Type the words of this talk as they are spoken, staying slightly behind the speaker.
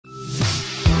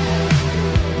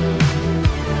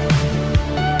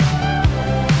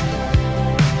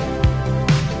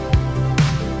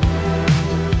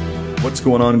What's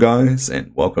going on, guys,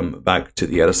 and welcome back to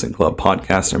the Edison Club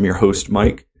podcast. I'm your host,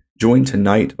 Mike, joined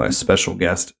tonight by special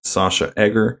guest Sasha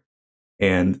Eggera,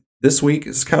 and this week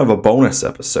is kind of a bonus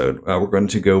episode. We're going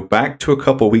to go back to a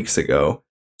couple weeks ago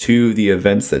to the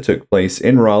events that took place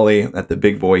in Raleigh at the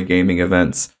Big Boy Gaming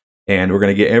events, and we're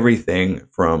going to get everything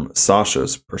from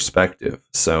Sasha's perspective.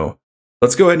 So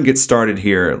let's go ahead and get started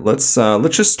here. Let's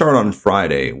just start on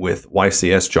Friday with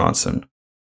YCS Johnson.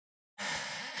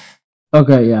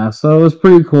 Okay, yeah, so it was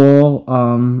pretty cool.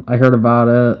 I heard about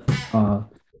it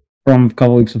from a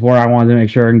couple weeks before. I wanted to make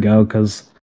sure and go because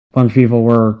a bunch of people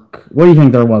were. What do you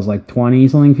think there was, like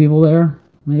 20-something people there?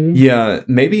 Maybe. Yeah,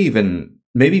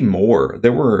 maybe more.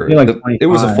 There were. Like it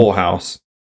was a full house.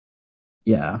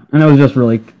 Yeah, and it was just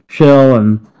really chill.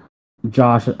 And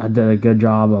Josh did a good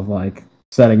job of like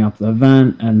setting up the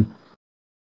event, and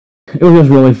it was just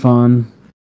really fun.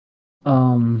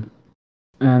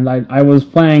 And I was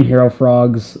playing Hero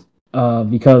Frogs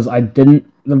because I didn't.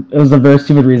 It was a very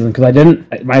stupid reason because I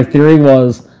didn't. My theory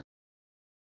was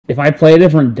if I play a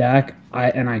different deck,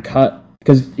 I cut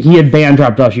because he had banned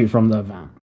Trap Dust Shoot from the event.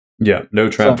 Yeah,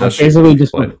 no Trap Dust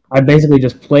Shoot. I basically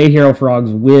just play Hero Frogs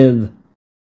with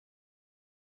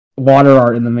Water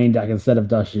Art in the main deck instead of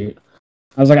Dust Shoot.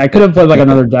 I was like, I could have played like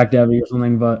another deck Debbie or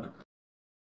something, but.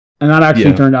 And that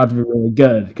actually turned out to be really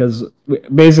good because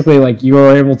basically, like, you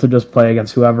were able to just play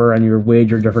against whoever, and you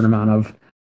wage a different amount of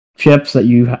chips that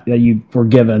you were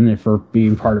given for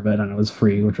being part of it, and it was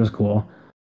free, which was cool.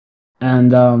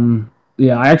 And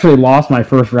yeah, I actually lost my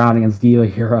first round against Diva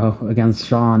Hero against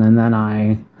Sean, and then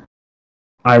I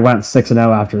went 6-0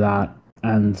 after that,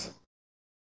 and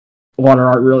Water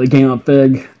Art really came up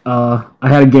big. I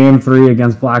had a game 3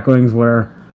 against Blackwings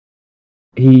where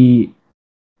he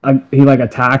like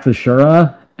attacked with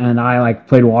Shura, and I like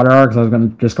played Water Art because I was going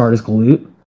to discard his Galoot.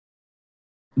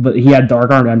 But he had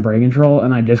Dark Arm and Brain Control,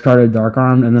 and I discarded Dark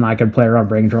Arm, and then I could play around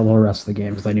Brain Control the whole rest of the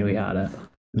game because I knew he had it.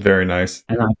 Very nice.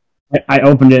 And I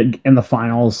opened it in the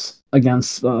finals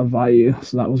against Vayu,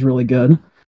 so that was really good.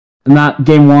 And that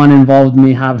game 1 involved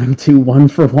me having to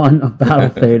 1-for-1 a Battle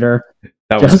Fader.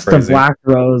 That was just crazy. A Black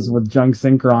Rose with Junk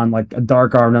Synchron, like a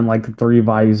Dark Arm, and like 3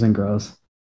 Vayu Synchros.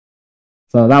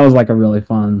 So that was like a really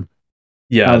fun.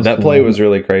 Yeah, that cool. Play was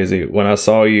really crazy. When I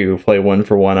saw you play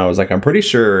 1-for-1, I was like, I'm pretty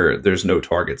sure there's no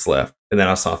targets left. And then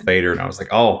I saw Fader, and I was like,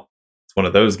 oh, it's one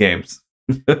of those games.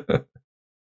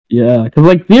 Yeah, because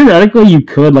like theoretically, you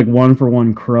could like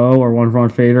 1-for-1 Crow or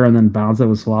 1-for-1 Fader, and then bounce it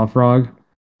with Swap Frog.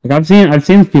 Like I've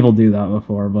seen people do that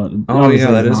before, but oh yeah,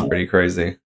 that is pretty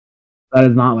crazy. That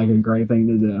is not like a great thing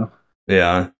to do.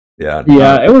 Yeah.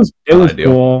 It was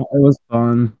cool. It was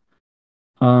fun.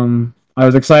 I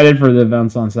was excited for the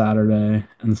events on Saturday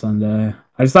and Sunday.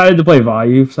 I decided to play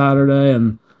Vayu Saturday,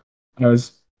 and I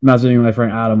was messaging my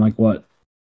friend Adam like what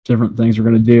different things we're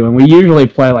gonna do. And we usually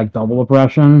play like double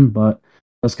oppression, but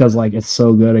that's because like it's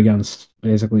so good against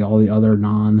basically all the other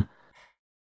non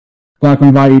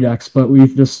Blackwing Vayu decks. But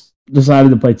we've just decided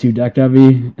to play 2 deck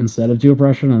heavy instead of 2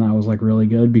 oppression, and that was like really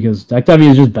good because deck heavy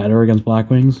is just better against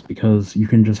Blackwings because you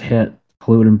can just hit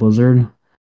Fluid and Blizzard,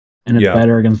 and it's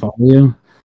better against Vayu.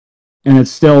 And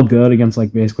it's still good against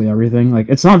like basically everything. Like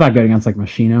it's not that good against like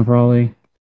Machina probably,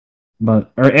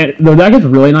 but the deck is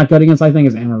really not good against I think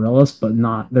is Amaryllis, but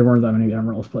there weren't that many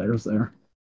Amaryllis players there.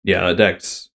 Yeah, the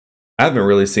decks. I haven't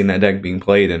really seen that deck being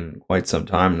played in quite some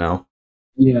time now.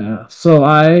 Yeah, so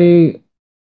I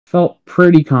felt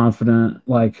pretty confident.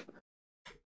 Like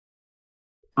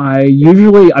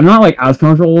I'm not like as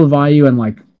comfortable with Vayu and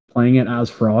like playing it as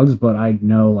Frogs, but I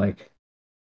know like.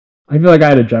 I feel like I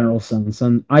had a general sense,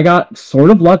 and I got sort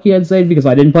of lucky, I'd say, because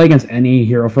I didn't play against any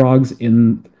Hero Frogs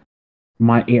in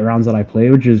my 8 rounds that I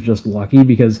played, which is just lucky,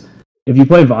 because if you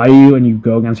play Vayu and you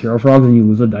go against Hero Frogs and you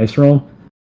lose a dice roll,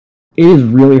 it is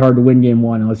really hard to win game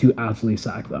 1 unless you absolutely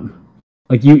sack them.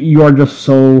 Like, you are just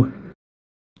so...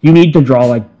 You need to draw,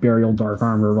 like, Burial Dark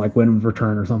Arm or, like, Wind of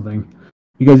Return or something,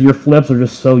 because your flips are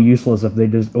just so useless if they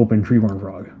just open Treeborn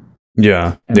Frog.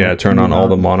 Yeah, turn on all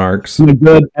the monarchs. And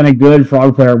a good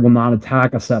frog player will not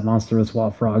attack a set monster with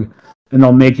Swap Frog, and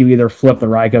they'll make you either flip the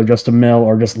Raikou just to mill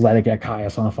or just let it get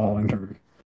Caius on the following turn.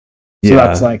 So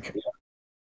that's like,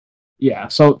 yeah.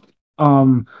 So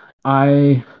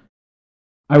I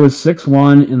was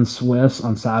 6-1 in Swiss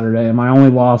on Saturday, and my only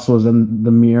loss was in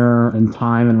the mirror in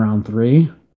time in round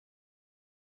 3,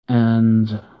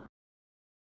 and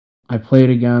I played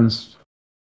against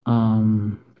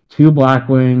 2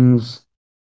 Blackwings,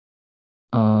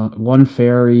 1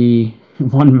 Fairy,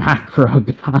 1 Macro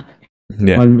guy.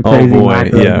 Yeah. One crazy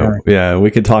macro guy. Yeah.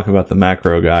 We could talk about the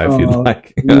macro guy if you'd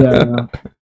like. Yeah.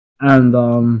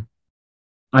 And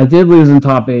I did lose in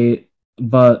top 8,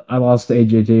 but I lost to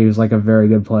AJT, who's like a very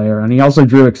good player, and he also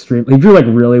drew extremely. He drew like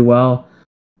really well.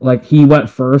 Like he went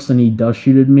first and he dust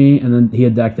shooted me, and then he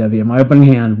had decked heavy. And my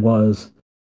opening hand was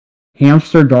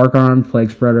Hamster, Dark Arm,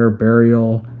 Plague Spreader,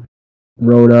 Burial,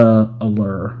 Rhoda,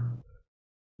 Allure.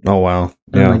 Oh wow!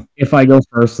 And Yeah. like, if I go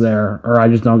first there, or I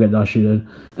just don't get dust shooted. And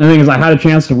the thing is, I had a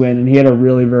chance to win, and he had a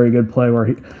really, very good play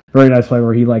very nice play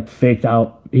where he like faked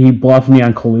out. He bluffed me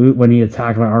on Kalut when he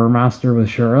attacked my Armor Master with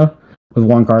Shura with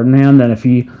one card in hand. And if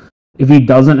he has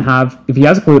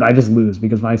a Kalut, I just lose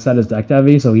because my set is decked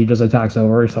heavy, so he just attacks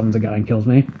over, he summons a guy and kills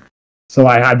me. So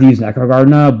I had to use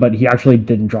Necrogardna, but he actually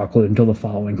didn't draw Kalut until the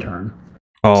following turn.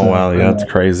 Oh wow! Yeah,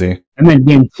 that's crazy. And then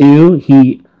game 2,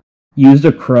 he used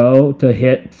a Crow to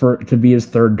hit to be his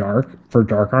third Dark for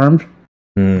Dark Armed.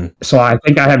 So I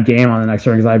think I have game on the next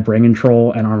turn because I have Brain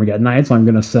Control and Armageddon Knight, so I'm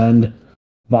going to send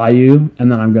Vayu,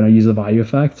 and then I'm going to use the Vayu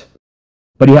effect.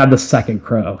 But he had the second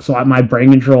Crow, so my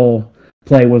Brain Control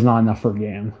play was not enough for a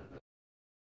game.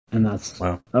 And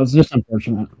that was just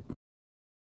unfortunate.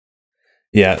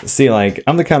 Yeah, see, like,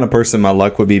 I'm the kind of person my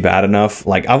luck would be bad enough.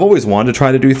 Like, I've always wanted to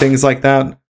try to do things like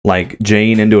that, like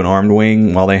Jane into an armed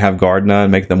wing while they have Gardna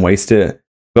and make them waste it.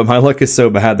 But my luck is so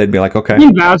bad, they'd be like, okay. I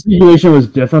think that situation was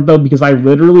different, though, because I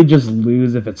literally just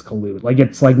lose if it's Kalut. Like,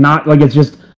 it's like not, like, it's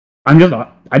just, I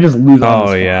just lose.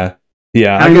 Oh, yeah.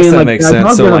 Yeah, I guess that makes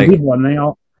sense. So, like, people,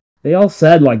 and they all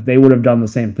said, like, they would have done the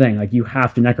same thing. Like, you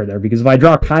have to Necro there, because if I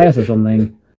draw Caius or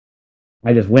something,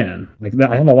 I just win. Like,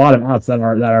 I have a lot of outs that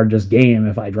are just game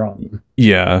if I draw them.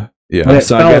 Yeah, yeah.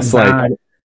 So I guess like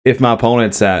if my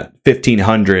opponent's at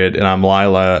 1500 and I'm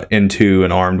Lila into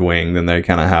an armed wing, then they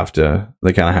kind of have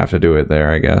to do it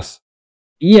there, I guess.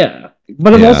 Yeah,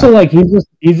 but it's also like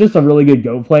he's just a really good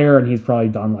Go player, and he's probably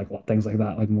done like things like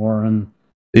that, like more in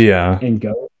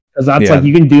Go, because that's like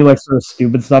you can do like sort of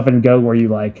stupid stuff in Go where you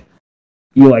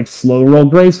slow roll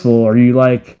graceful, or you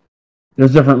like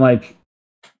there's different like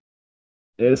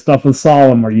stuff with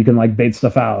Solemn where you can like bait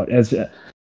stuff out. It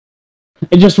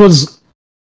just was.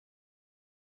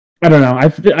 I don't know.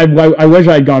 I wish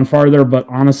I had gone farther, but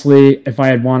honestly, if I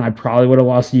had won, I probably would have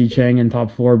lost Yi Chang in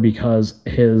top 4 because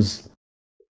his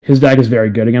deck is very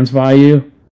good against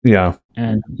Vayu. Yeah,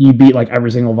 and he beat like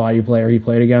every single Vayu player he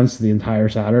played against the entire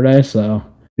Saturday. So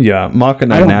yeah, Maka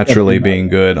Knight naturally being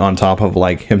good on top of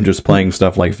like him just playing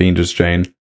stuff like Fiendish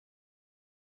Chain.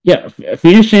 Yeah,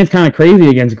 Fiendish Chain's kind of crazy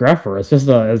against Greffer. It's just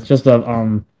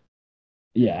a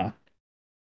yeah.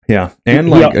 Yeah,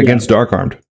 and like against Dark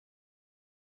Armed.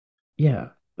 Yeah.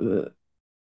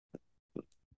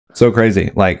 So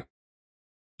crazy. Like,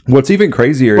 what's even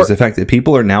crazier is the fact that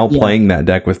people are now playing that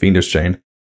deck with Fiendish Chain.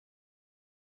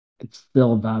 It's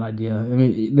still a bad idea. I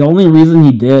mean, the only reason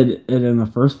he did it in the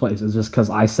first place is just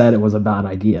because I said it was a bad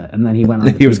idea, and then he went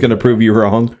on. He was going to prove you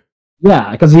wrong.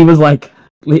 Yeah, because he was like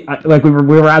we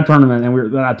were at tournament, and we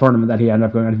were at tournament that he ended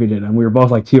up going undefeated, and we were both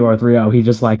like 2 or 3-0.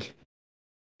 He's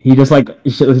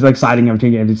like siding in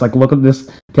between games. He's like, look at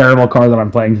this terrible card that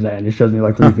I'm playing today, and he shows me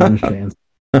like 3 Fiendish Chains.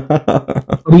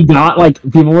 He got like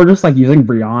people were just like using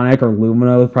Brionic or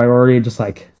Lumina with priority, just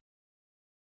like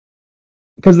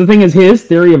because the thing is, his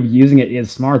theory of using it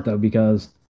is smart though, because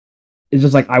it's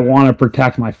just like I want to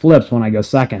protect my flips when I go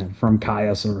second from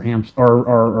Caius or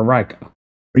or Raiko.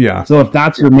 Yeah. So if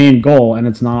that's your main goal, and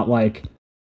it's not like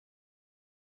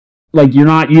you're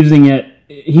not using it.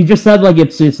 He just said like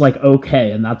it's like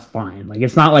okay, and that's fine. Like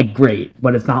it's not like great,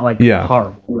 but it's not like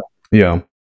horrible. Yeah.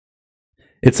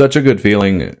 It's such a good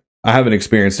feeling. I haven't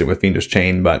experienced it with Fiendish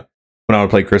Chain, but when I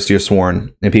would play Christia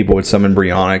Sworn and people would summon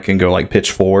Brionic and go like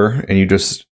pitch 4 and you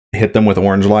just hit them with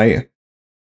orange light.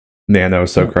 Man, that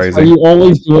was so crazy. So you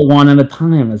always do it one at a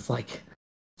time. It's like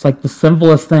the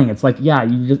simplest thing. It's like, yeah,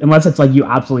 you just unless it's like you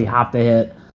absolutely have to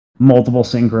hit multiple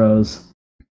synchros.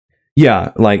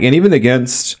 Yeah, like and even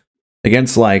against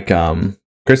like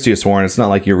Christia Sworn, it's not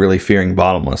like you're really fearing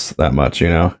Bottomless that much, you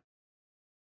know?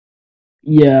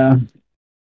 Yeah.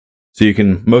 So you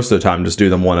can most of the time just do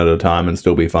them one at a time and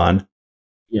still be fine.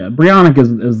 Yeah, Brionic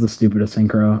is the stupidest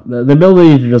synchro. The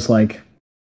ability to just like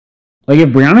if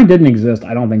Brionic didn't exist,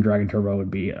 I don't think Dragon Turbo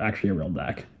would be actually a real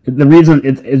deck. The reason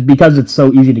is because it's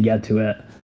so easy to get to it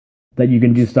that you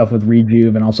can do stuff with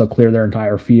Rejuve and also clear their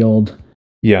entire field.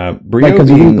 Yeah, Brio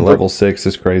being level 6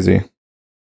 is crazy.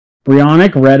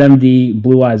 Brionic, Red MD,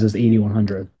 Blue Eyes is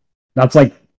 8100. That's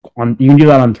like you can do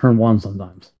that on turn 1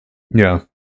 sometimes. Yeah.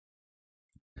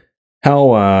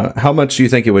 How much do you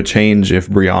think it would change if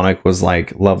Brionic was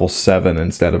like level 7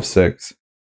 instead of 6?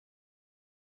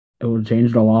 It would have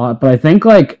changed a lot, but I think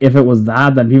like if it was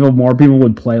that, then more people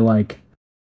would play like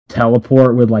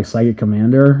Teleport with like Psychic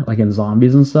Commander, like in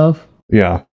zombies and stuff.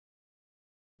 Yeah.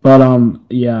 But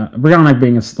yeah, Brionic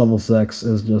being a level 6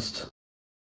 is just.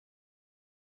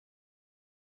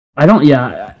 I don't.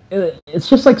 Yeah, it's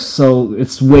just like so.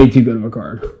 It's way too good of a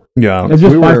card. Yeah, it's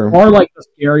just by far like the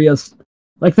scariest.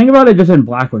 Like think about it, just in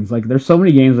Blackwings. Like there's so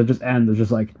many games that just end. There's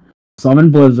just like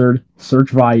summon Blizzard,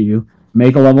 search Vayu,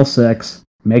 make a level 6,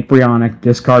 make Brionic,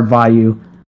 discard Vayu,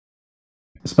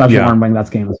 special armband. That's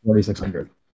game is 4600.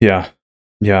 Yeah,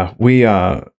 yeah. We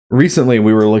recently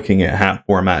we were looking at hat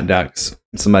format decks.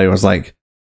 Somebody was like,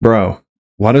 "Bro,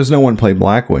 why does no one play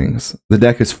Blackwings? The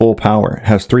deck is full power. It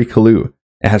has 3 Kalu.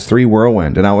 It has 3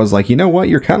 Whirlwind." And I was like, you know what?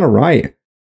 You're kind of right.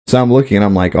 So I'm looking and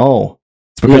I'm like, oh,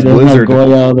 it's because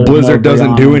Blizzard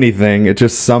doesn't do anything. It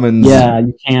just summons. Yeah,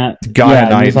 you can't. Gaia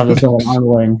Knight. You just have to summon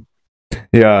Armwing.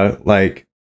 Yeah, like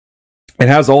it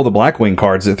has all the Blackwing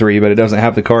cards at 3, but it doesn't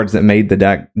have the cards that made the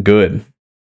deck good.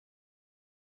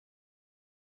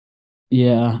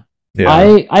 Yeah.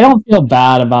 I don't feel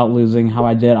bad about losing how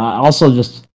I did. I also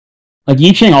just like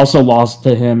Yiching also lost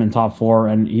to him in top 4,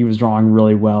 and he was drawing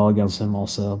really well against him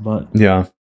also. But yeah.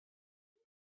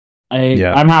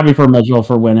 I'm happy for Mitchell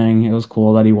for winning. It was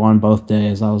cool that he won both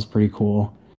days. That was pretty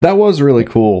cool. That was really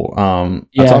cool. I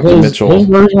talked to Mitchell. His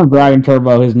version of Dragon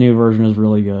Turbo, his new version, is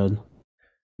really good.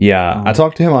 Yeah, I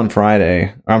talked to him on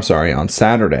on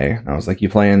Saturday. I was like, "You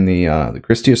playing the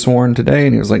Christia Sworn today?"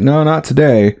 And he was like, "No, not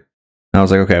today." And I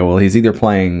was like, "Okay, well, he's either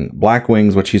playing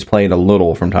Blackwings, which he's played a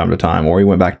little from time to time, or he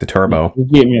went back to Turbo." He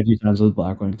beat me a few times with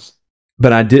Blackwings.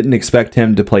 But I didn't expect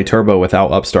him to play Turbo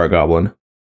without Upstart Goblin.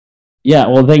 Yeah,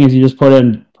 well, the thing is, you just put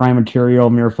in Prime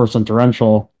Material, Mirror Force, and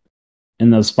Torrential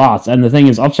in those spots. And the thing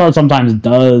is, Upstart sometimes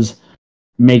does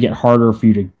make it harder for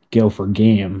you to go for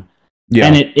game. Yeah.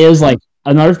 And it is like,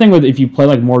 another thing with if you play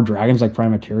like more dragons like Prime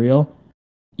Material,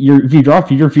 if you draw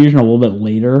Future Fusion a little bit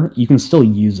later, you can still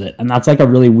use it. And that's like a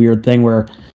really weird thing where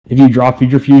if you draw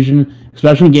Future Fusion,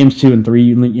 especially in games 2 and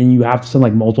 3, and you have to send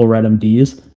like multiple red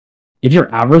MDs, if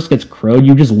your Avarice gets crowed,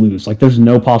 you just lose. Like there's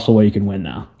no possible way you can win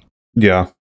now. Yeah.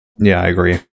 Yeah, I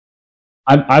agree.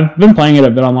 I've been playing it a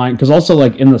bit online because also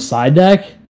like in the side deck,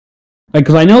 like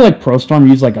because I know like ProStorm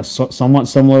used like a somewhat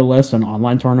similar list in an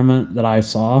online tournament that I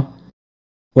saw,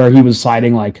 where he was side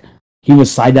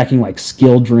decking like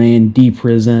Skill Drain, Deep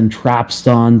Prison, Trap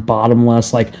Stun,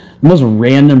 Bottomless, like the most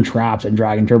random traps in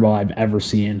Dragon Turbo I've ever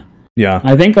seen. Yeah, and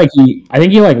I think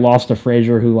he like lost to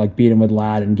Frazier, who like beat him with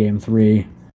Lad in game 3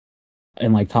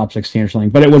 in like top 16 or something.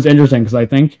 But it was interesting because I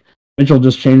think Mitchell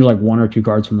just changed like 1 or 2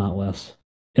 cards from that list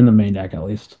in the main deck at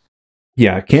least.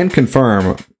 Yeah, can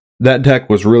confirm that deck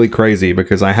was really crazy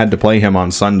because I had to play him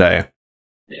on Sunday,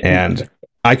 and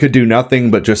I could do nothing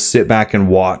but just sit back and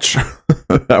watch.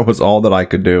 That was all that I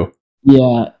could do.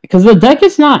 Yeah, because the deck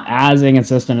is not as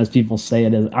inconsistent as people say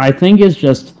it is. I think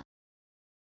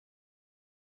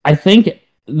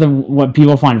what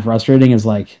people find frustrating is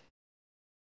like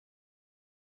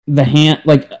the hand,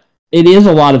 like it is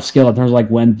a lot of skill in terms of like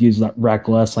when to use that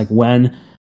Reckless, like when,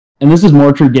 and this is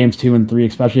more true games 2 and 3,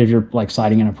 especially if you're like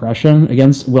siding in Oppression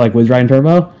against with Dragon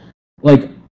Turbo. Like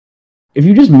if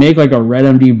you just make like a red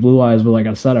MD Blue Eyes with like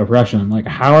a set Oppression, like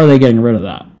how are they getting rid of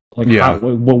that? Like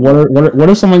what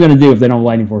is someone going to do if they don't have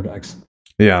Lightning Vortex?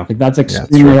 Yeah, like that's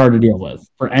extremely hard to deal with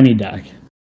for any deck.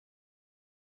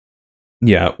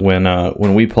 Yeah,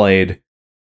 when we played,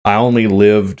 I only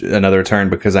lived another turn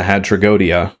because I had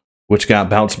Tragodia, which got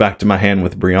bounced back to my hand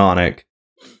with Brionic.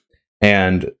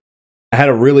 And I had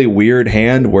a really weird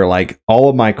hand where like all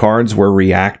of my cards were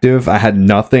reactive. I had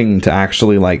nothing to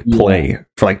actually like play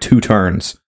for like 2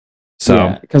 turns.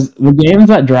 So because the games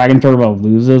that Dragon Turbo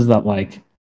loses that like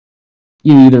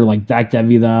you either like deck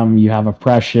Devi them, you have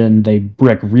Oppression, they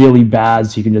brick really bad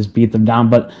so you can just beat them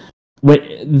down. But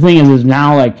the thing is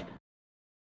now like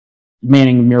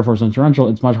manning Mirror Force and Torrential,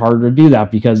 it's much harder to do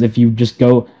that because if you just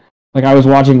go, like I was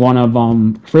watching one of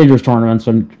Frazier's tournaments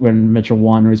when Mitchell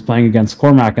won, or he's playing against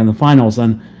Cormac in the finals,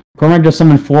 and Cormac just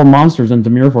summoned 4 monsters into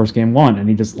Mirror Force game 1, and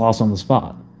he just lost on the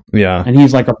spot. Yeah, and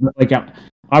he's like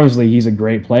obviously he's a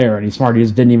great player and he's smart. He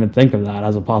just didn't even think of that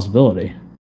as a possibility.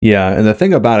 Yeah, and the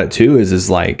thing about it too is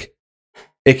like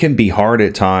it can be hard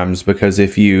at times because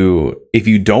if you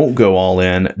don't go all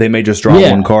in, they may just draw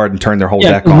 1 card and turn their whole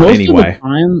deck on anyway.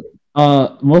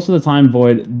 Most of the time,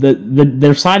 Void,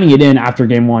 they're signing it in after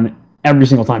game 1 every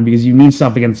single time because you need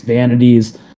stuff against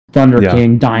Vanities, Thunder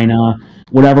King, Dyna,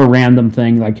 whatever random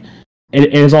thing. Like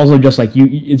it is also just like you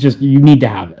need to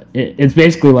have it. It's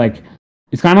basically like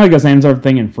it's kind of like the same sort of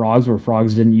thing in Frogs, where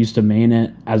Frogs didn't used to main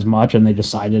it as much and they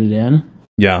just sided it in.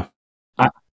 Yeah,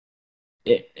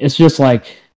 it's just like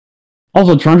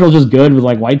also Torrential's just good with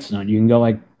like Whitestone. You can go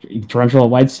like Torrential at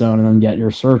Whitestone and then get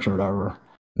your search or whatever.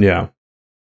 Yeah,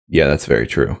 that's very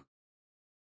true.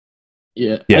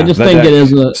 Yeah, Yeah, I just that think deck, it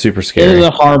is a super it scary. is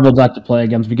a horrible deck to play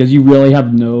against because you really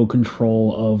have no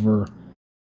control over.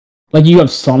 Like you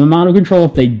have some amount of control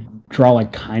if they draw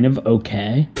like kind of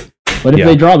okay, but if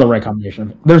they draw the right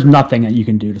combination, there's nothing that you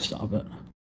can do to stop it.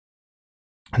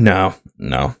 No.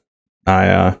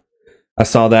 I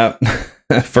saw that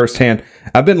firsthand.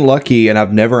 I've been lucky, and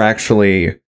I've never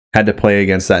actually had to play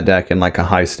against that deck in like a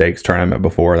high stakes tournament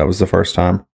before. That was the first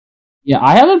time. Yeah,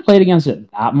 I haven't played against it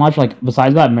that much. Like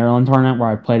besides that Maryland tournament where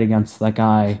I played against that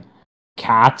guy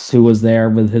Katz, who was there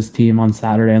with his team on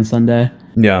Saturday and Sunday.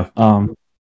 Yeah. And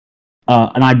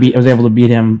I was able to beat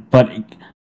him. But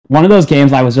one of those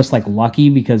games, I was just like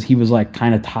lucky because he was like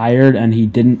kind of tired and he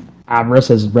didn't avarice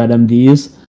his red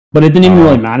MDs. But it didn't even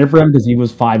really matter for him because he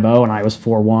was 5-0 and I was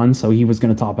 4-1, so he was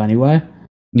going to top anyway.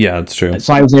 Yeah, that's true.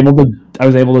 So I was able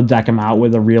to deck him out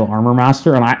with a real Armor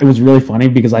Master, and it was really funny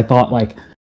because I thought like,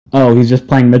 oh, he's just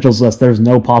playing Mitchell's list. There's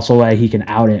no possible way he can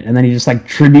out it, and then he just like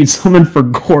tribute summoned for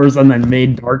Gores and then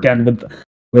made Dark End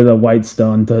with a White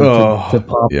Stone to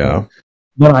pop. Yeah. It.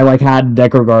 But I like had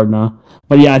Decker Gardner.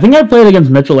 But yeah, I think I played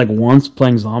against Mitchell like once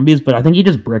playing zombies, but I think he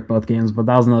just bricked both games. But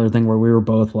that was another thing where we were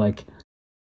both like.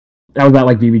 That was at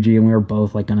like BBG, and we were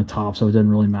both like gonna top, so it didn't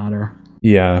really matter.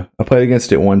 Yeah, I played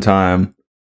against it one time.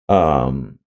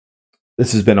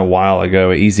 This has been a while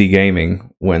ago at Easy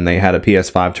Gaming when they had a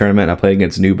PS5 tournament. I played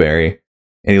against Newberry,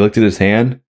 and he looked at his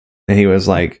hand, and he was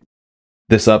like,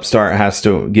 "This upstart has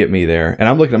to get me there." And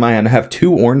I'm looking at my hand. I have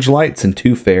 2 orange lights and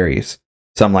 2 fairies,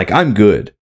 so I'm like, "I'm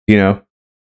good." You know,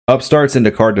 upstarts into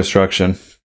card destruction.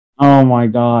 Oh my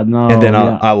god, no! And then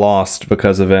I lost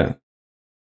because of it.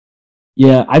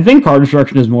 Yeah, I think card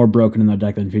destruction is more broken in that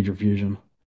deck than Feature Fusion.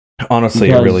 Honestly,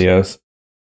 because, it really is.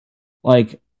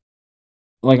 Like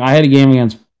I had a game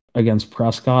against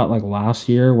Prescott like last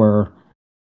year where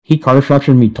he card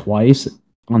destructed me twice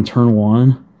on turn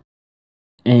 1,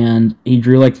 and he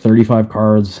drew like 35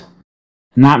 cards.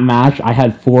 In that match, I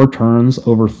had 4 turns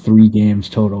over 3 games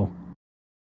total.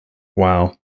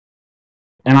 Wow!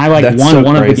 And I like won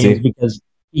one of the games because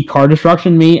he card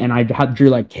destruction me, and I drew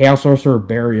like Chaos Sorcerer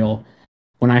Burial.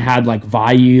 When I had like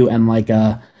Vayu and like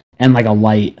a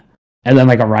light, and then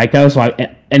like a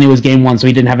Raikou, and it was game 1, so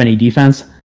he didn't have any defense.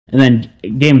 And then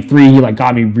game 3, he like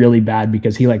got me really bad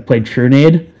because he like played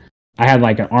Trunade. I had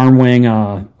like an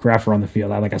Armwing Greffer on the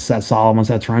field. I had like a set Solemn, a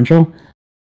set Torrential,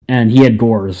 and he had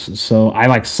Gores. So I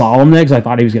like Solemn because I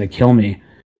thought he was gonna kill me.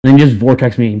 And then he just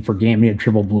Vortex me for game. And he had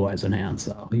triple Blue Eyes in hand,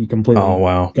 so he completely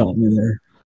got me there.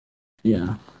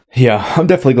 Yeah. Yeah, I'm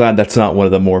definitely glad that's not one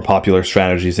of the more popular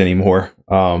strategies anymore.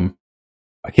 I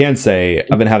can say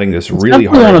I've been having this really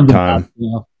hard time. Best,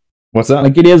 you know? What's that?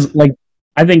 Like it is like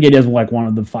I think it is like one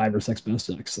of the 5 or 6 best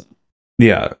decks. So.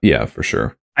 Yeah, for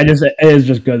sure. It is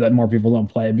just good that more people don't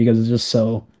play it because it's just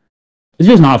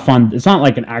not fun. It's not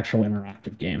like an actual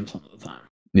interactive game some of the time.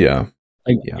 Yeah.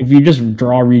 If you just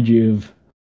draw Rejuve,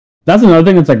 that's another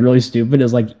thing that's like really stupid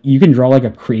is like you can draw like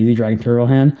a crazy Dragon Turtle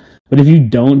hand, but if you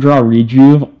don't draw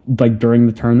Rejuve like during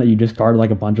the turn that you discard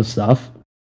like a bunch of stuff,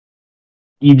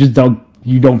 you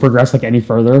don't progress like any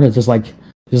further. It's just like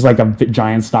a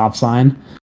giant stop sign.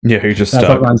 Yeah, you're just that's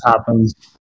stuck. What happens.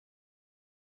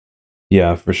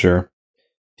 Yeah, for sure.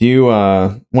 Do you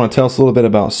want to tell us a little bit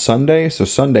about Sunday? So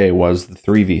Sunday was the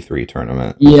 3v3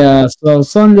 tournament. Yeah, so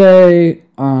Sunday,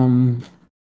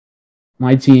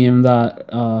 my team that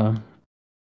I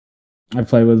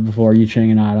played with before, Yiching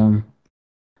and Adam,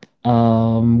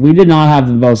 we did not have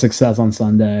the most success on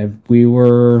Sunday. We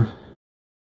were,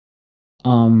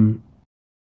 I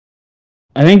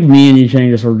think me and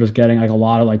Yiching were just getting like a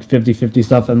lot of like 50-50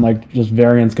 stuff and like just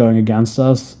variants going against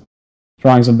us,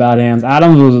 drawing some bad hands.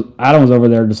 Adam was over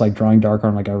there just like drawing Dark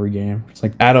Arm like every game. It's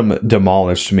like Adam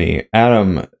demolished me.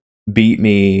 Adam beat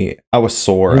me. I was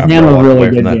sore after I walked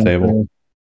away from that table.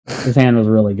 His hand was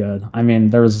really good. I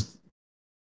mean,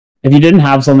 if you didn't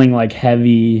have something like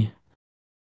heavy,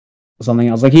 something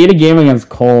else, like he had a game against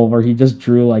Cole where he just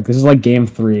drew like, this is like game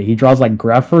 3. He draws like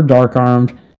Greffer, Dark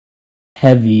Armed,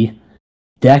 Heavy,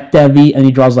 Deck Devi, and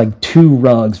he draws like 2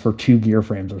 rugs for 2 gear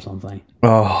frames or something.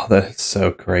 Oh, that's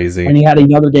so crazy. And he had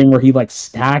another game where he like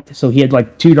stacked, so he had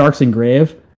like 2 Darks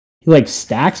Engrave. He like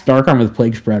stacks Dark Arm with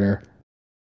Plague Spreader.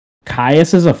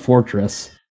 Caius is a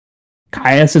Fortress.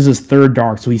 Caius is his 3rd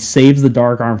Dark, so he saves the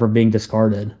Dark Arm from being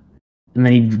discarded. And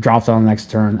then he drops it on the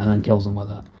next turn and then kills him with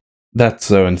it. That's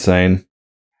so insane.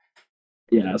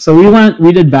 Yeah, so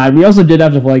we did bad. We also did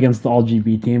have to play against the all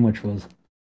GB team, which was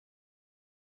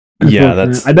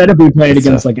I bet if we played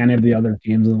against like any of the other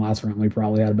teams in the last round, we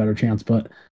probably had a better chance. But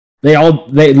they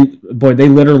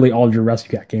literally all drew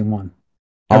Rescue Cat game 1.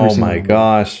 Oh my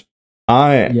gosh.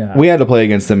 We had to play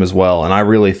against them as well, and I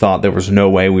really thought there was no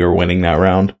way we were winning that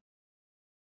round.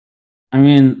 I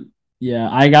mean, yeah,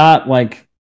 I got like,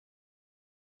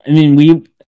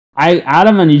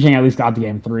 Adam and Yicheng at least got the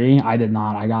game 3. I did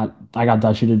not. I got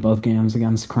Dutch did both games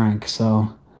against Crank,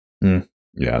 so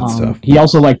yeah, that's tough. He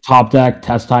also like top deck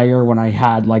Test Tiger when I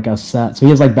had like a set. So he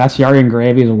has like Bestiary and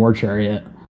Gravy as a War Chariot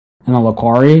and a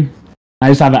Laquari. I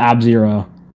just have an Ab-Zero.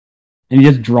 And he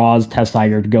just draws Test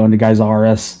Tiger to go into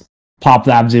Gyzaris, pop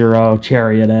the Ab-Zero,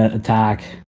 Chariot it, attack.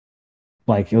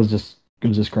 Like it was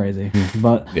just crazy.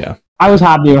 But yeah. I was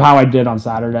happy with how I did on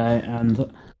Saturday,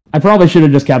 and I probably should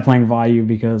have just kept playing Vayu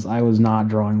because I was not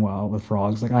drawing well with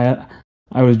frogs. Like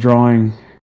I was drawing.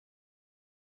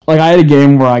 Like I had a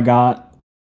game where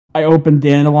I opened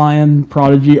Dandelion,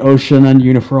 Prodigy, Ocean, and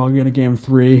Unifrog in a game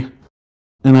 3,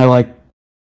 and I like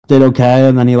did okay,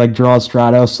 and then he like draws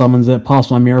Stratos, summons it,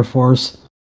 pops my Mirror Force,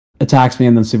 attacks me,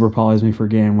 and then super polys me for a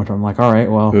game, which I'm like, all right,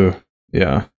 well,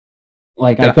 yeah.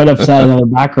 Like I could have set another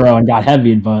back row and got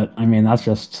heavied, but I mean that's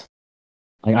just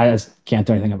like I just can't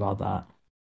do anything about that.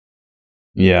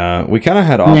 Yeah, we kind of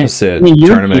had opposite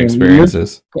tournament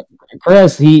experiences.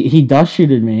 Chris, he dust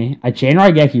shooted me. I chain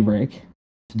Raigeki break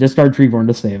to discard Treeborn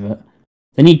to save it.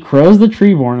 Then he crows the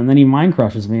Treeborn, and then he mind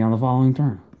crushes me on the following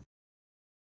turn.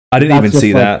 I didn't even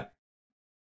see that.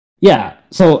 Yeah,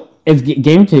 so it's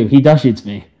game 2. He dust shoots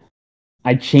me.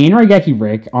 I chain Raigeki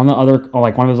break on the other,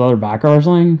 like one of his other back row or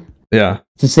something. Yeah.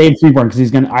 To save Treeborn because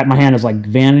he's gonna. My hand is like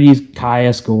Vanities,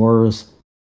 Kaya, Scores,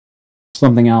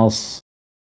 something else.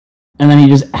 And then he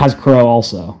just has Crow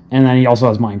also. And then he also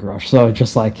has Mind Crush. So it's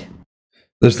just like...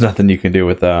 There's nothing you can do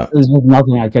with that. There's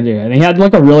nothing I could do. And he had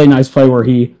like a really nice play where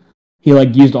he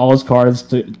like used all his cards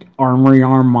to Armory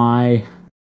Arm my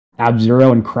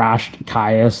Ab-Zero and crashed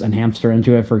Caius and Hamster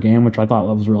into it for a game, which I thought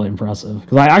was really impressive.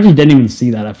 Because I actually didn't even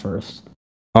see that at first.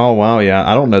 Oh, wow, yeah.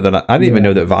 I don't know that... I didn't even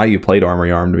know that Vayu played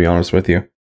Armory Arm, to be honest with you.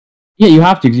 Yeah, you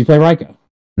have to, because you play Raikou.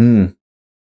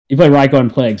 You play Raikou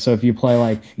and Plague, so if you play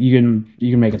like you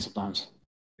can make it sometimes.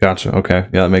 Gotcha. Okay.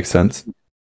 Yeah, that makes sense.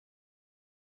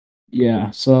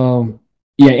 Yeah, so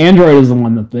Android is the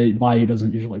one that the Vayu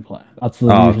doesn't usually play. That's the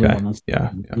usually one that's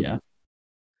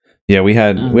Yeah, we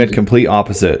had complete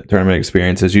opposite tournament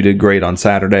experiences. You did great on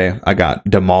Saturday. I got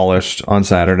demolished on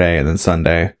Saturday and then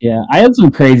Sunday. Yeah, I had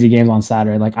some crazy games on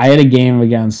Saturday. Like I had a game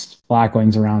against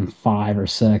Blackwings around 5 or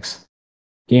 6.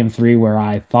 Game 3 where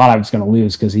I thought I was going to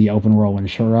lose because he opened Whirlwind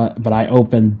Shura, but I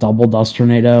opened double Dust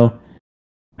Tornado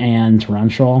and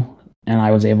Torrential, and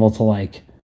I was able to like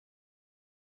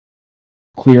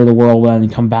clear the Whirlwind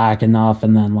and come back enough,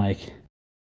 and then like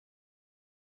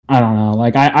I don't know,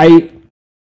 like I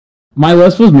my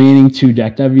list was meaning 2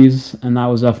 deck debuts, and that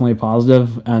was definitely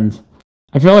positive, and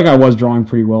I feel like I was drawing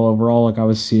pretty well overall. Like I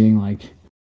was seeing like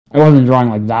I wasn't drawing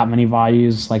like that many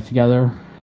values like together,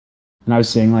 and I was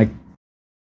seeing like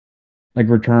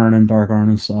Return and Dark Arm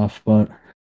and stuff, but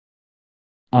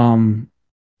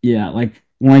yeah, like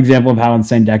one example of how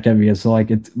insane deck debut is, so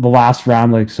like it's the last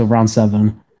round, like so round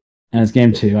 7, and it's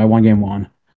game 2. I won game 1.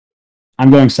 I'm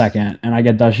going second, and I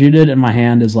get dust shooted, and my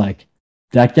hand is like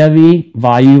deck Devi,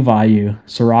 Vayu,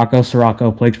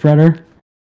 Sirocco, Plague Spreader.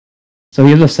 So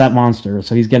he has a set monster,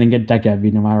 so he's getting deck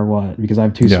Devi no matter what, because I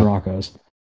have 2 Siroccos.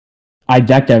 I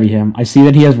deck Devi him. I see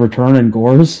that he has Return and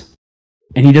Gores,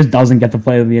 and he just doesn't get to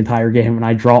play the entire game, and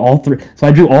I draw all 3. So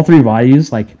I drew all 3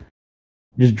 Vayus, like,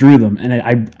 just drew them,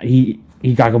 and he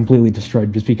got completely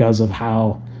destroyed just because of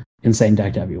how insane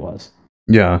deck Debbie was.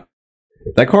 Yeah.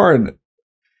 That card,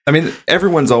 I mean,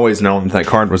 everyone's always known that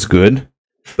card was good,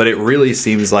 but it really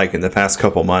seems like in the past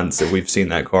couple months that we've seen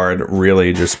that card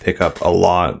really just pick up a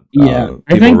lot. Yeah.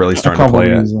 People are really starting to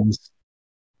play it.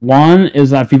 One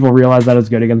is that people realize that it's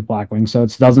good against Blackwing, so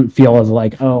it doesn't feel as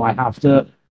like, oh, I have to...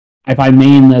 If I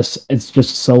main this, it's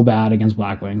just so bad against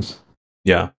Blackwings.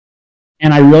 Yeah.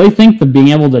 And I really think that being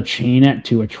able to chain it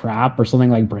to a trap or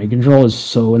something like Brain Control is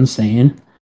so insane.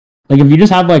 Like, if you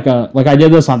just have, like, I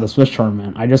did this on the Swiss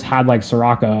tournament. I just had, like,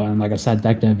 Sirocco and, like, a set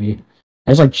deck Devi.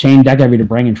 I just, like, chained deck Devi to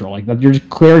Brain Control. Like, you're just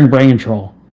clearing Brain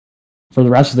Control for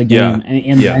the rest of the game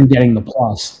and then getting the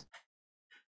plus.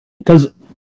 Because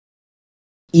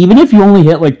even if you only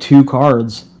hit, like, 2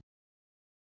 cards...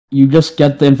 You just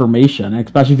get the information,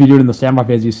 especially if you do it in the standby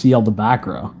phase, you see all the back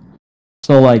row.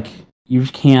 So, like, you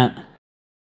just can't...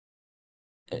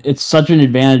 It's such an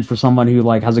advantage for someone who,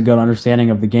 like, has a good understanding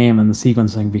of the game and the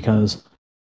sequencing, because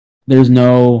there's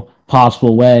no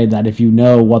possible way that if you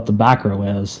know what the back row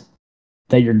is,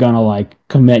 that you're gonna, like,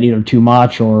 commit either too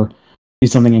much or do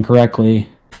something incorrectly.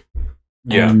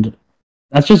 Yeah. And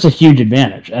that's just a huge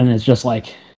advantage, and it's just,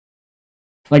 like...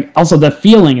 Like, also, the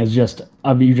feeling is just,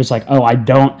 of you just like, oh, I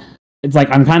don't it's like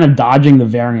I'm kind of dodging the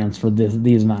variance for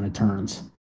these amount of turns.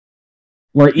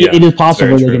 Where it is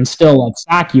possible they can still like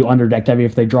sack you under deck heavy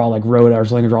if they draw like Rhoda or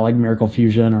something, or draw like Miracle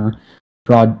Fusion or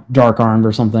draw Dark Armed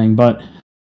or something. But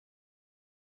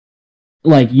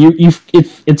like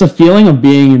it's a feeling of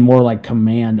being in more like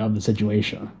command of the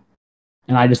situation,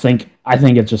 and I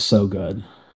think it's just so good.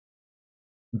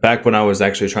 Back when I was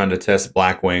actually trying to test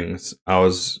Black Wings, I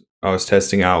was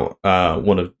testing out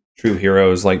one of True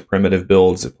Heroes like primitive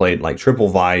builds that played like triple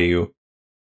value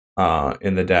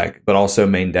in the deck, but also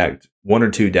main decked 1 or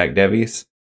 2 deck devies.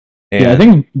 And I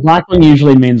think Blackwing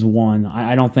usually mains 1.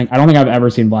 I don't think I've ever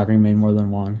seen Blackwing main more than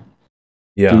 1.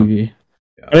 Yeah. DV.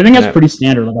 But I think that's pretty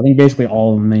standard. Like I think basically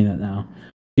all of them main it now,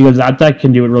 because that deck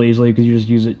can do it really easily because you just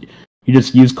use it. You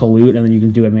just use Colute and then you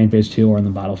can do it main phase 2 or in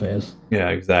the battle phase. Yeah,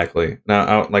 exactly.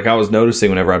 Now, I was noticing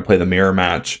whenever I'd play the mirror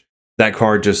match, that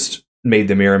card just made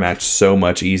the mirror match so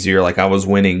much easier. Like I was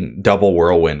winning double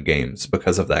whirlwind games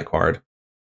because of that card.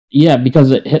 Yeah,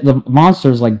 because it hit the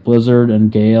monsters like Blizzard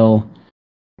and Gale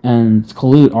and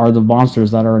Colute are the monsters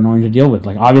that are annoying to deal with.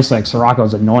 Like obviously, like Sirocco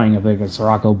is annoying if they get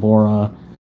Sirocco Bora,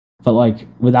 but like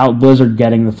without Blizzard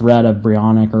getting the threat of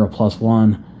Brionic or a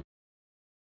 +1,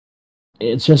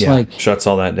 it's just like shuts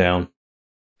all that down.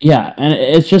 Yeah, and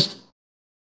it's just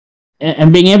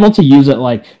and being able to use it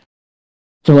like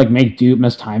to like make dupe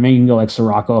miss timing. You can go like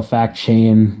Sirocco effect,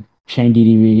 chain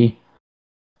DDV,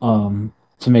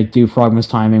 to make dupe frog miss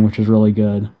timing, which is really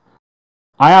good.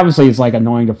 I obviously it's like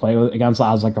annoying to play with against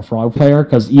as like a frog player,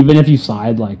 because even if you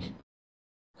side like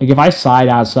if I side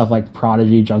out stuff like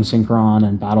Prodigy, Junk Synchron,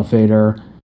 and Battle Fader,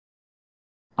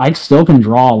 I still can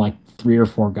draw like 3 or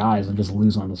 4 guys and just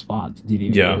lose on the spot to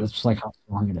DDV. Yeah. That's just like how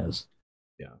strong it is.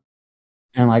 Yeah.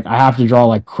 And like I have to draw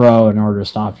like Crow in order to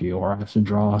stop you, or I have to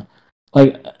draw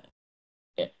like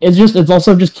it's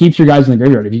also just keeps your guys in the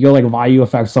graveyard. If you go like value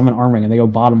effect, summon Armwing, and they go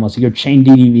bottomless, you go chain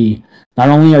DDV. Not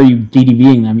only are you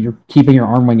DDVing them, you're keeping your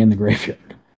Armwing in the graveyard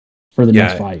for the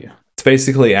next value. It's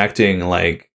basically acting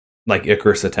like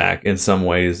Icarus attack in some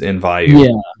ways in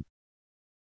value.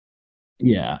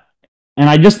 Yeah. And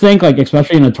I just think like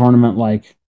especially in a tournament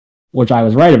like which I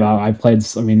was right about, I played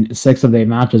 6 of the 8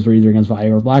 matches were either against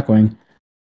value or Blackwing.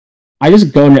 I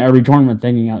just go into every tournament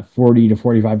thinking that 40 to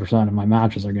 45% of my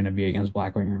matches are going to be against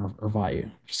Blackwing or value.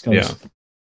 Just because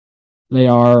they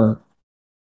are...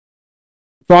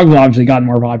 Frogs have obviously gotten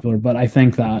more popular, but I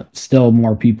think that still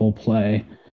more people play.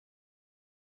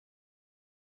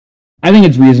 I think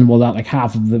it's reasonable that like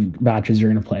half of the matches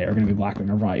you're going to play are going to be Blackwing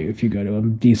or value if you go to a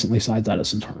decently sized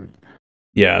Edison tournament.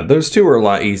 Yeah, those two are a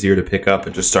lot easier to pick up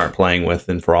and just start playing with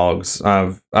than Frogs.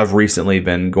 I've recently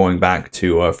been going back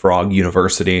to Frog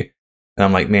University, and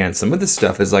I'm like, man, some of this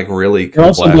stuff is like really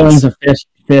complex. You're also going to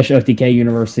Fish OTK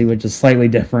University, which is slightly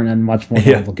different and much more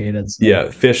complicated. So. Yeah,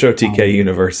 Fish OTK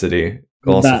University.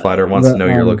 Colossal Fighter wants to know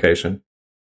your location.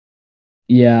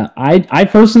 Yeah, I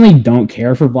personally don't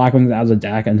care for Blackwing as a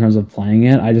deck in terms of playing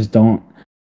it. I just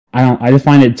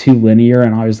find it too linear,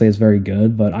 and obviously it's very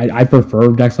good, but I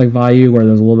prefer decks like Value, where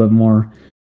there's a little bit more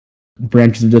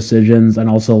branches of decisions and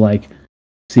also like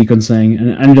sequencing,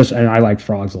 and I like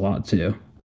Frogs a lot too,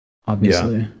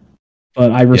 obviously. Yeah.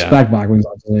 But I respect Blackwings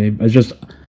obviously. It's just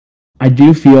I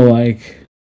do feel like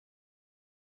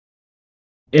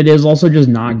it is also just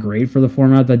not great for the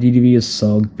format that DDV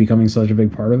is becoming such a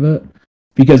big part of it,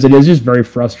 because it is just very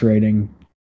frustrating.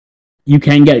 You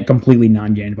can get completely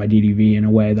non-gained by DDV in a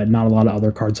way that not a lot of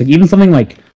other cards, like even something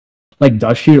like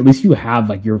Dust Shoot, at least you have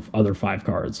like your other 5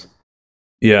 cards.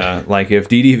 Yeah, like if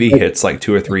DDV hits like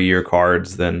 2 or 3 year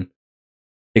cards, then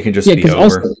it can just be over.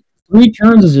 Also, 3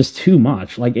 turns is just too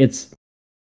much. Like it's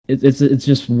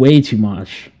just way too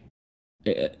much.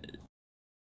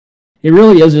 It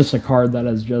really is just a card that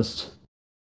is just...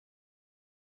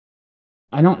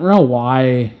 I don't know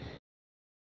why...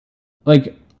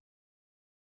 Like...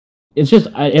 It's just...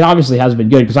 It obviously has been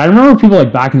good, because I remember people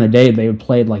like back in the day, they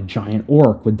played like Giant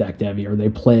Orc with Deck Devi, or they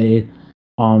play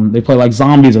like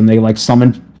zombies and they like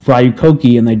summon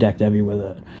Ryukoki and they Deck Devi with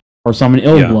it. Or summon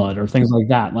Illblood or things like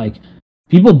that. Like,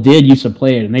 people did used to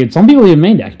play it, and some people even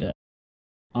main decked it.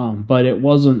 But it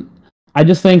wasn't... I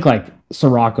just think like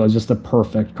Sirocco is just the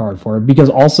perfect card for it, because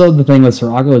also the thing with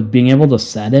Sirocco is being able to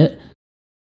set it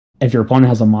if your opponent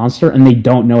has a monster and they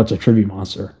don't know it's a tribute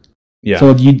monster. Yeah.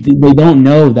 So they don't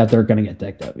know that they're going to get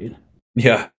deck debuted.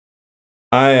 Yeah.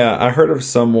 I heard of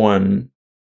someone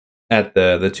at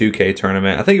the 2K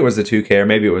tournament. I think it was the 2K, or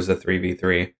maybe it was the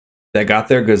 3v3, that got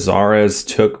their Gazaras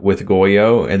took with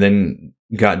Goyo and then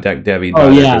got deck debuted. Oh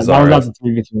yeah, that was not the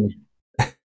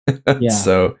 3v3. Yeah.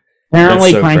 So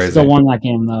apparently, Crank still won that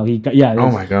game though.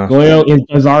 Oh my god. Goyo,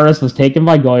 Gazaras was taken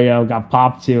by Goyo, got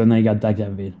popped too, and then he got deck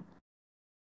debuted.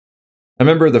 I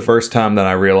remember the first time that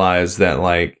I realized that,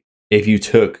 like, if you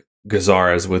took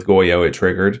Gazaras with Goyo, it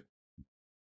triggered.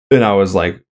 And I was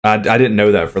like, I didn't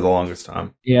know that for the longest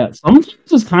time. Yeah, sometimes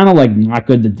it's kind of like not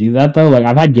good to do that though. Like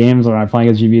I've had games where I'm playing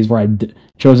against GBs where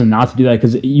chosen not to do that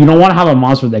because you don't want to have a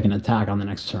monster they can attack on the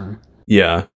next turn.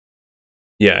 Yeah.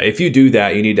 Yeah, if you do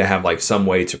that, you need to have like some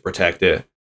way to protect it.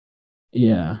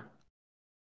 Yeah.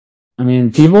 I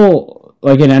mean, people,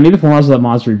 like in any of the formats that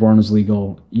Monster Reborn is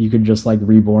legal, you could just like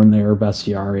reborn their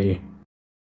Bestiari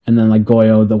and then like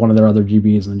Goyo, one of their other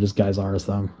GBs, and just Geysaris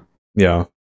them. Yeah.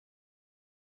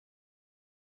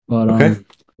 But, okay.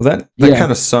 Well, that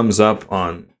kind of sums up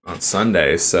on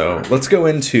Sunday. So let's go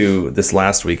into this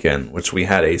last weekend, which we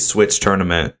had a Switch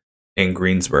tournament in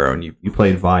Greensboro, and you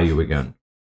played Vayu again.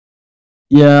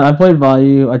 Yeah, I played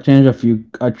Vayu. I changed a few.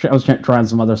 I was trying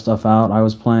some other stuff out. I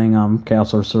was playing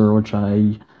Chaos Sorcerer, which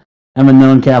I am a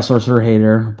known Chaos Sorcerer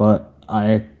hater, but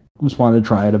I just wanted to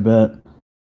try it a bit.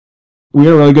 We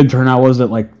had a really good turnout. Was it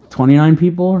like 29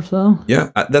 people or so?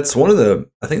 Yeah, that's one of the.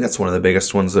 I think that's one of the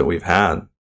biggest ones that we've had.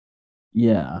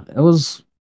 Yeah, it was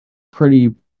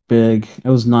pretty big. It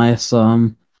was nice.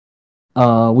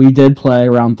 We did play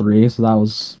round 3, so that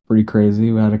was pretty crazy.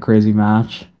 We had a crazy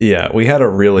match. Yeah, we had a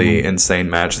really insane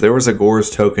match. There was a Gore's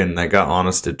token that got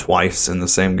honested twice in the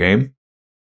same game.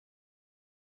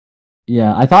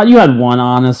 Yeah, I thought you had one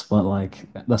honest, but like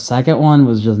the second one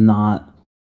was just not.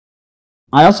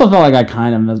 I also felt like I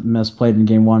kind of misplayed in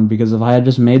game 1 because if I had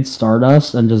just made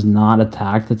Stardust and just not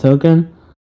attacked the token,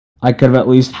 I could have at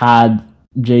least had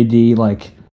JD,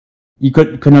 like, you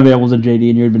couldn't have been able to JD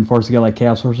and you had been forced to get, like,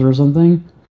 Chaos Sorcerer or something.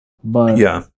 But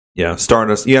yeah,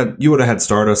 Stardust. Yeah, you would have had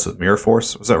Stardust with Mirror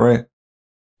Force. Was that right?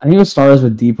 I think it was Stardust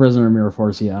with Deep Prison or Mirror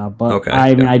Force, yeah. But, okay,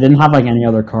 I mean, I didn't have, like, any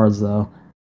other cards, though.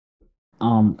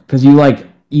 Because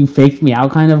you faked me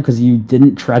out, kind of, because you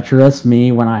didn't Treacherous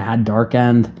me when I had Dark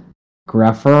End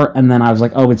Greffer, and then I was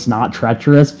like, oh, it's not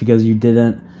Treacherous because you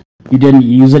didn't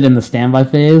use it in the standby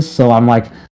phase, so I'm like,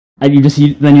 you just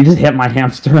hit my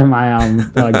hamster and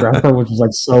my Greffer, which was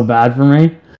like so bad for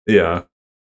me. Yeah,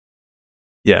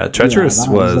 Treacherous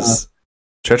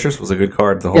was a good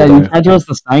card the whole day. Yeah, Treacherous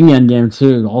the Sangen game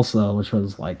too, also, which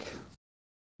was like,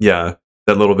 yeah,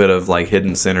 that little bit of like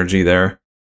hidden synergy there.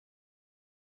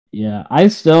 Yeah, I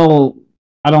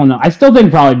don't know. I still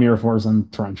think probably Mirror Force and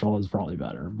Torrential is probably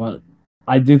better, but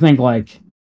I do think like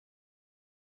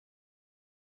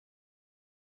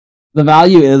the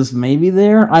value is maybe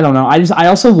there. I don't know. I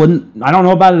also wouldn't. I don't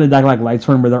know about a deck like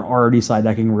Lightsworn where they're already side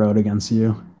decking Road against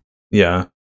you. Yeah,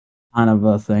 kind of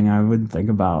a thing I would think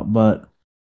about, but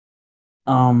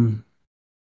I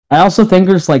also think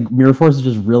there's like Mirror Force is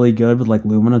just really good with like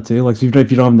Lumina too. Like so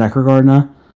if you don't have Necrogarna,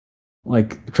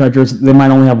 like Treasures, they might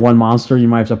only have one monster. You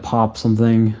might have to pop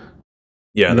something.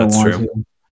 Yeah, that's true.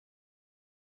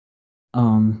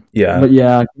 Yeah, but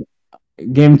yeah,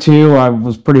 game 2, I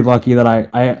was pretty lucky that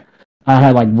I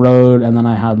had like Road, and then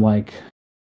I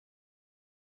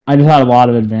just had a lot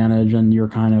of advantage, and you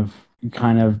kind of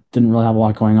didn't really have a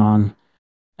lot going on.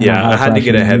 Yeah, I had to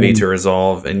get a heavy to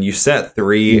resolve, and you set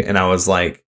 3, and I was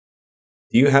like,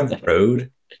 "Do you have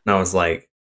Road?" And I was like,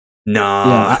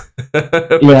 "Nah."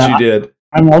 But you did.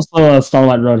 I'm also a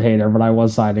Starlight Road hater, but I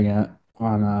was siding it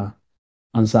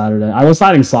on Saturday. I was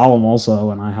siding Solemn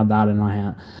also, and I had that in my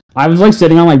hand. I was like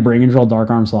sitting on like Brain Control, Dark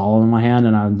Arm Solemn in my hand,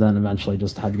 and I then eventually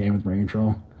just had a game with Brain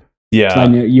Control. Yeah, so I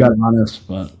knew you had honest,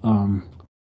 but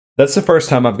that's the first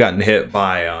time I've gotten hit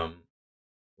by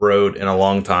Road in a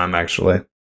long time, actually.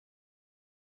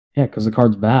 Yeah, because the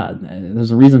card's bad.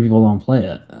 There's a reason people don't play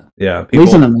it. Yeah, the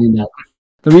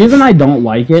reason I don't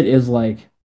like it is like,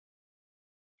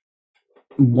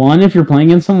 one, if you're playing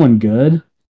against someone good,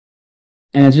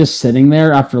 and it's just sitting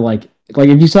there after like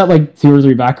if you set like 2 or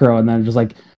 3 back row and then just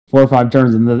like 4 or 5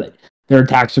 turns and their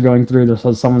attacks are going through, their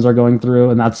summons are going through,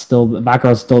 and that's still the back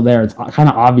row is still there. It's kind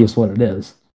of obvious what it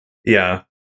is. Yeah,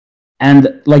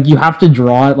 and like you have to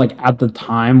draw it like at the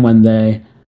time when they.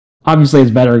 Obviously, it's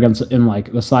better in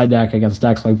like the side deck against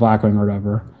decks like Blackwing or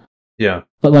whatever. Yeah,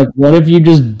 but like, what if you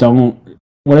just don't?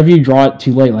 What if you draw it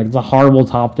too late? Like it's a horrible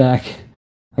top deck.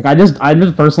 Like I'm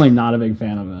just personally not a big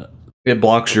fan of it. It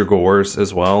blocks your Gores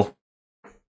as well.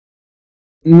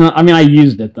 No, I mean I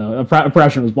used it though.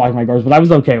 Oppression was blocking my Gores, but I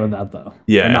was okay with that though.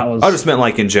 Yeah, I just meant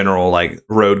like in general, like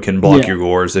Road can block your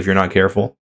Gores if you're not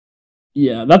careful.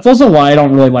 Yeah, that's also why I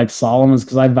don't really like Solemn, is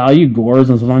because I value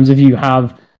Gores, and sometimes if you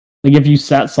have. Like, if you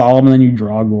set Solemn and then you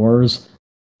draw Gores,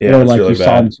 or like really you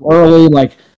Solemn early,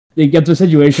 like, it gets a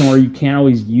situation where you can't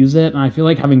always use it, and I feel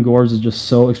like having Gores is just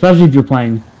so, especially if you're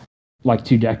playing, like,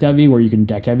 2 deck heavy, where you can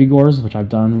deck heavy Gores, which I've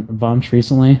done a bunch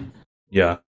recently.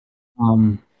 Yeah.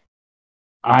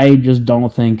 I just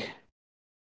don't think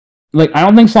like, I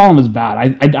don't think Solemn is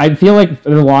bad. I feel like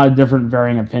there's a lot of different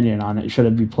varying opinion on it. Should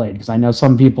it be played? Because I know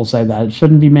some people say that it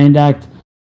shouldn't be main decked,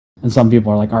 and some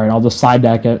people are like, all right, I'll just side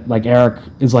deck it. Like Eric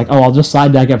is like, oh, I'll just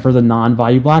side deck it for the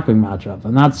non-value Blackwing matchup,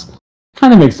 and that's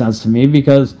kind of makes sense to me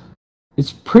because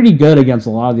it's pretty good against a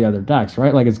lot of the other decks,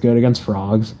 right? Like it's good against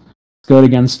Frogs, it's good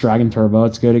against Dragon Turbo,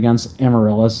 it's good against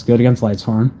Amaryllis, it's good against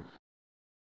Lightsworn.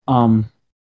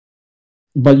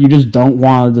 But you just don't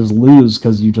want to just lose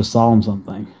because you just Solemn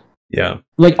something. Yeah.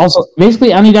 Like, also,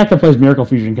 basically, any deck that plays Miracle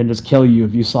Fusion can just kill you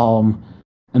if you Solemn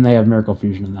and they have Miracle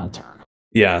Fusion in that turn.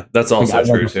 Yeah, that's also like,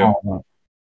 true, too.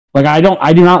 Like, I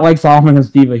do not like Solemn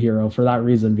against Diva Hero for that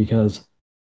reason, because,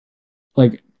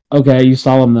 like, okay, you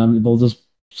Solemn them, they'll just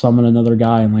summon another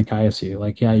guy and, like, Kaius you.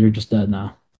 Like, yeah, you're just dead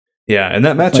now. Yeah, and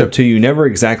that matchup, like, too, you never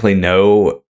exactly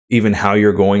know even how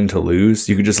you're going to lose.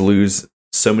 You could just lose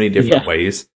so many different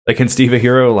ways. Like, in Diva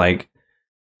Hero, like,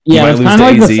 yeah, it's kind of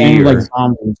like the same, like,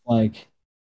 zombies. Like,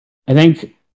 I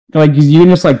think, like, you can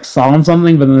just, like, Solemn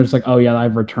something, but then there's like, oh, yeah, I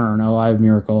have Return. Oh, I have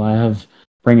Miracle. I have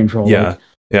Bring Control. Yeah, like,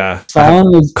 yeah.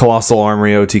 Solemn is Colossal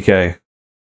Armory OTK.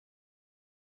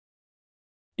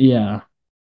 Yeah.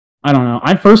 I don't know.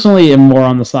 I personally am more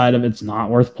on the side of it's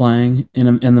not worth playing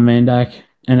in the main deck.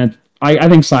 And I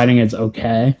think siding it's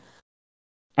okay.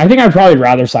 I think I'd probably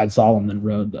rather side Solemn than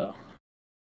Road, though.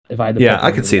 If I had to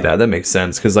I could see that. That makes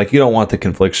sense. Because, like, you don't want the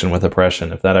confliction with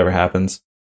oppression if that ever happens.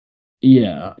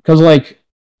 Yeah. Because, like,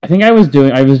 I think I was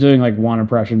doing like one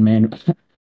oppression main. Did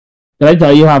I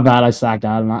tell you how bad I sacked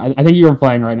out? And I think you were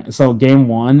playing right now. So game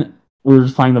 1, we were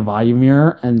just playing the Volume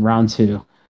Mirror, and round 2.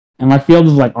 And my field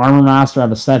is like Armor Master, I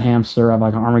have a Set Hamster, I have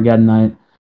like an Armageddon Knight,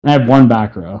 and I have one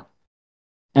back row.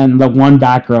 And the one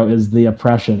back row is the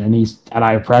Oppression, and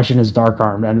Oppression is Dark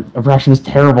Armed, and Oppression is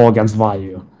terrible against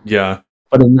Vayu. Yeah.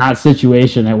 But in that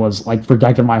situation, it was like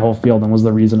protected my whole field and was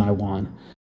the reason I won.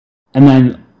 And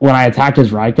then when I attacked his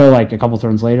Raikou, like a couple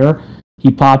turns later,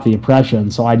 he popped the Oppression,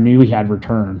 so I knew he had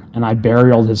Return, and I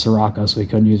burialed his Soraka so he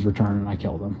couldn't use Return, and I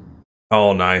killed him.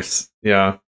 Oh, nice.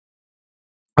 Yeah.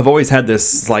 I've always had this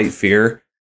slight fear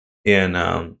in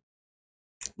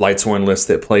Lightsworn lists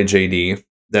that play JD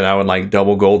that I would like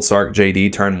double Gold Sark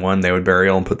JD turn 1, they would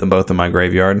burial and put them both in my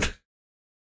graveyard.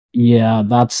 Yeah,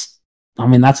 that's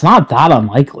not that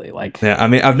unlikely. Like, yeah, I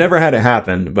mean, I've never had it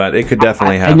happen, but it could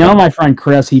definitely happen. I know my friend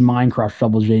Chris, he mind crushed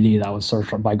double JD that was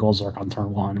searched by Gold Sark on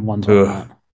turn 1. One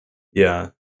turn. Yeah,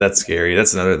 that's scary.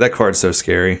 That card's so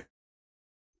scary.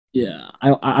 Yeah,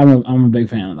 I'm a big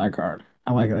fan of that card.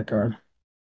 I like that card.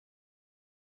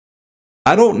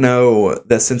 I don't know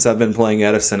that since I've been playing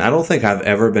Edison, I don't think I've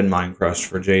ever been mind crushed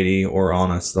for JD or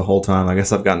Honest the whole time. I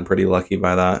guess I've gotten pretty lucky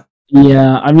by that.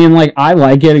 Yeah, I mean, like, I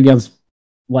like it against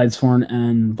Lightsworn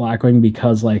and Blackwing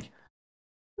because, like,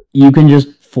 you can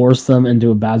just force them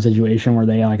into a bad situation where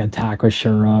they, like, attack with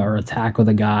Shura or attack with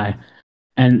a guy,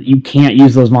 and you can't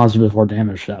use those monsters before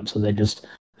damage step, so they just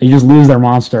lose their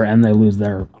monster and they lose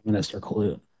their Minister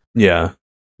Kalut. Yeah.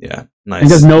 Yeah, nice.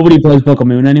 Because nobody plays Book of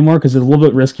Moon anymore, because it's a little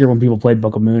bit riskier when people played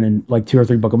Book of Moon and like 2 or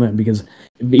 3 Book of Moon, because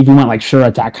if you went like Shura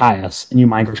attack Caius and you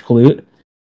mind crush Kalut,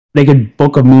 they could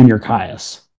Book of Moon your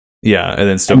Caius. Yeah, and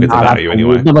then still get the value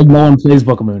anyway. But like no one plays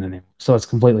Book of Moon anymore, so it's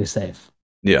completely safe.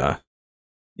 Yeah.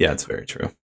 Yeah, it's very true.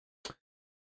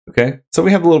 Okay, so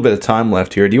we have a little bit of time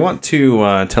left here. Do you want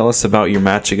to tell us about your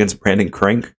match against Brandon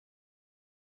Crank?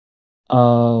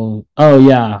 Oh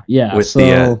yeah. With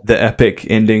the epic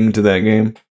ending to that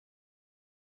game.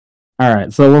 All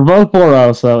right, so we're both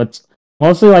 4-0, so it's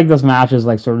mostly like this match is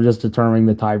like sort of just determining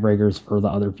the tiebreakers for the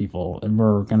other people, and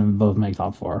we're gonna both make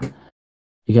top 4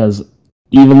 because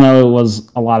even though it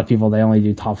was a lot of people, they only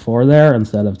do top 4 there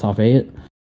instead of top 8.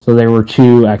 So there were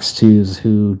 2 X2s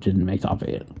who didn't make top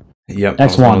 8. Yep,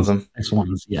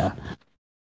 X1s, yeah.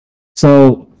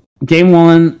 So game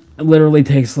 1 literally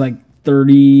takes like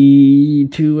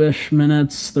 32-ish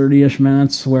minutes, 30-ish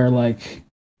minutes, where like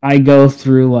I go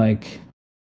through like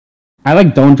I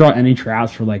like don't draw any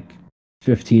traps for like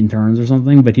 15 turns or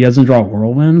something, but he doesn't draw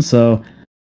Whirlwind, so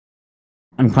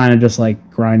I'm kind of just like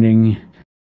grinding.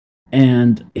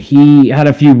 And he had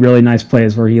a few really nice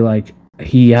plays where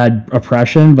he had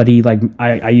Oppression, but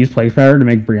I used Plague Fetter to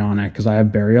make Brionic because I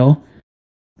have Burial,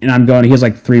 and he has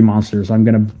like 3 monsters, so I'm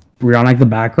gonna Brionic the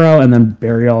back row and then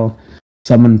Burial,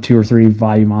 summon 2 or 3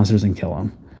 value monsters and kill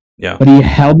him. Yeah. But he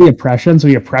held the Oppression, so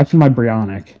he Oppression my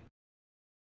Brionic.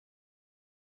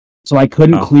 So I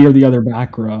couldn't clear the other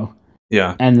back row.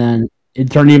 Yeah. And then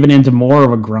it turned even into more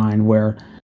of a grind where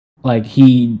like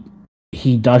he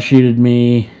dust shooted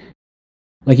me.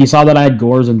 Like he saw that I had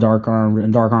Gores and Dark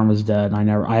Arm was dead,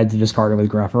 and I had to discard it with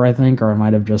Greffer, I think, or I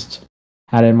might have just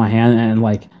had it in my hand, and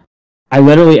like I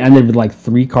literally ended with like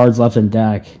 3 cards left in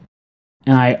deck,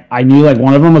 and I knew like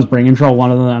one of them was Bring Control,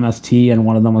 one of them MST, and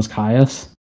one of them was Caius.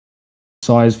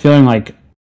 So I was feeling like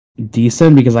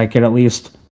decent because I could at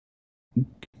least.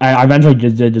 I eventually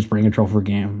did just Bring Control for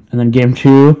game, and then game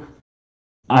 2,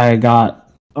 I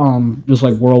got just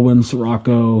like Whirlwind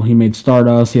Sirocco. He made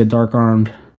Stardust. He had Dark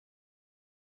Armed.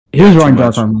 He was running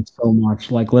Dark Armed so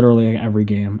much, like literally every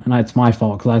game, and it's my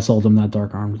fault because I sold him that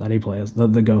Dark Armed that he plays, the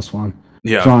Ghost one.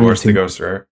 Yeah, of course, the Ghost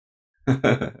rare.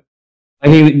 Like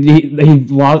he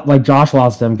lost, like Josh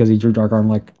lost him because he drew Dark Arm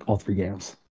like all 3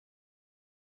 games.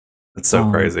 That's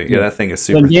so crazy. Yeah, that thing is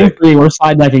super game thick. 3, we're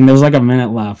side decking. There's like a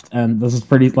minute left, and this is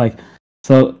pretty like.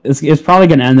 So it's probably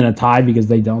gonna end in a tie because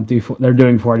they're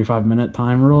doing 45-minute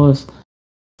time rules.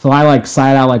 So I like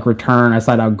side out like return. I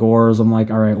side out Gores. I'm like,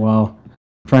 all right, well, I'm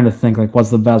trying to think like what's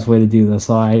the best way to do this.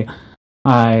 So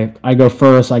I go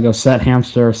first. I go set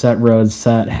Hamster, set Rhodes,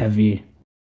 set Heavy,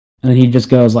 and then he just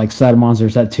goes like set Monster,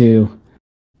 set 2,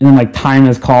 and then like time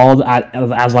is called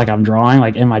as like I'm drawing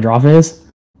like in my draw phase,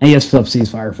 and he just flips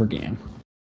Ceasefire for game.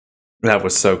 That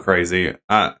was so crazy.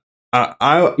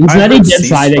 He said he did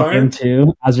side deck game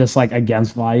 2 as just like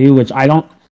against value, which I don't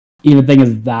even think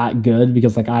is that good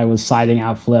because like I was siding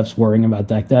out flips, worrying about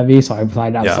deck heavy, so I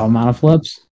sided out some amount of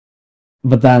flips.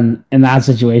 But then in that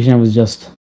situation, it was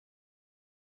just.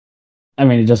 I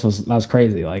mean, that was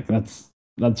crazy. Like that's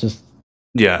just.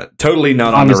 Yeah, totally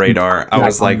not on the radar. I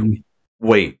was like,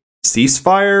 wait,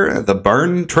 Ceasefire? The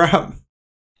burn trap?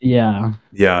 Yeah.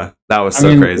 Yeah, that was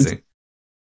so crazy.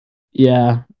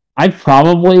 Yeah. I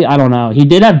don't know. He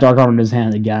did have Dark Arm in his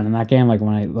hand again in that game, like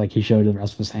when he showed the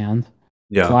rest of his hand.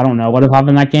 Yeah. So I don't know what happened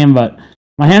in that game, but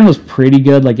my hand was pretty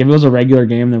good. Like if it was a regular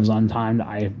game that was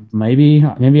untimed,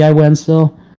 maybe I win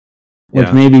still.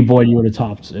 Which maybe Boyd you would have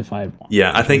topped if I won.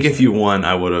 Yeah, I think if you won,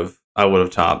 I would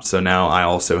have topped. So now I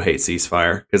also hate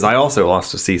Ceasefire because I also lost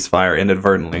to Ceasefire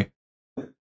inadvertently.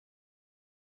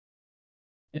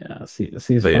 Yeah,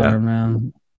 Ceasefire,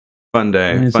 man. Fun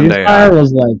day. Ceasefire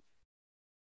was like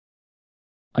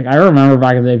I remember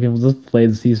back in the day, people just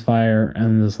played Ceasefire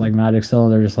and just like Magic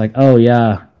Cylinder, just like, oh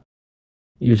yeah,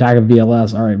 you attack a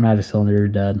BLS, all right, Magic Cylinder, you're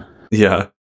dead. Yeah,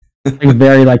 like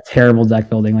very like terrible deck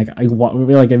building. Like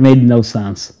it made no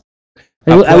sense.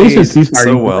 At least with Ceasefire,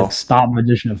 you could like stop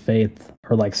Magician of Faith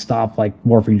or like stop like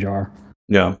Morphing Jar.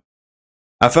 Yeah,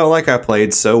 I felt like I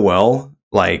played so well.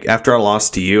 Like after I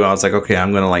lost to you, I was like, okay,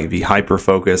 I'm gonna like be hyper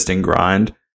focused and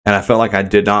grind, and I felt like I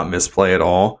did not misplay at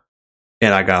all.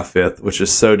 And I got 5th, which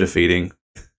is so defeating.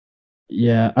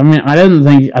 Yeah, I mean, I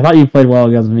thought you played well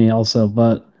against me also,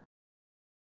 but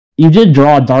you did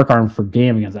draw a Dark Arm for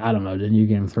game against Adamo, didn't you,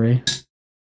 game 3?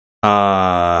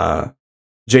 JD,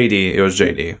 it was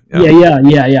JD. Yeah,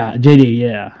 JD,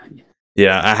 yeah.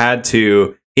 Yeah, I had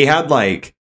to, he had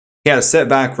a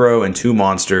setback row and 2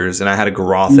 monsters, and I had a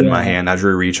Garoth in my hand. I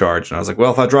drew Recharge, and I was like,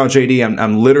 well, if I draw JD,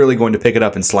 I'm literally going to pick it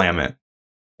up and slam it.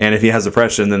 And if he has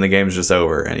oppression, then the game's just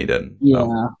over, and he didn't. Yeah.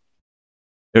 So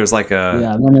it was like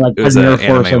it was an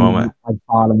anime moment. Like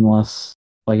bottomless.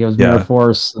 Like it was Mirror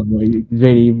Force, and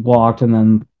JD blocked, and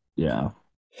then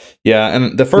Yeah,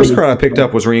 and the first card I picked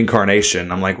up was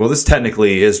Reincarnation. I'm like, well, this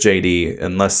technically is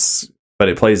JD, but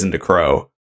it plays into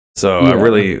Crow. So I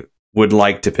really would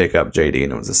like to pick up JD,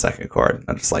 and it was the second card.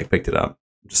 I just picked it up.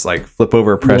 Just flip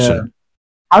over oppression. Yeah.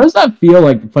 How does that feel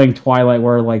like playing Twilight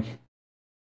where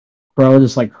Pro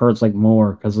just hurts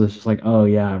more because it's just oh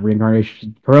yeah,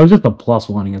 Reincarnation. Pro's just a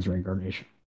 +1 against Reincarnation.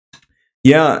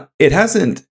 Yeah, it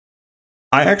hasn't.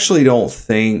 I actually don't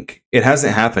think it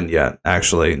hasn't happened yet.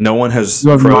 Actually, no one has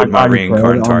crowed my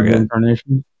Reincarn target.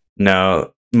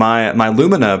 No, my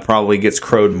Lumina probably gets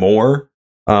crowed more,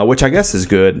 which I guess is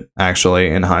good actually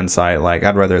in hindsight.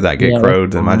 I'd rather that get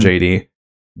crowed than my JD.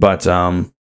 But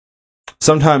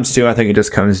sometimes too, I think it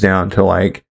just comes down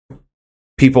to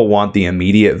people want the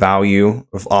immediate value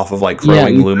off of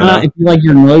crowing Lumina. If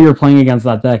you're playing against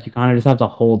that deck, you kind of just have to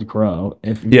hold Crow.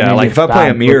 If I play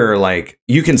a mirror,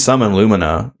 you can summon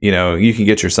Lumina. You can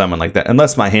get your summon like that,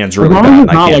 unless my hand's really bad and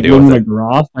I can't deal with it.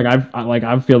 Groth,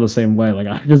 I feel the same way.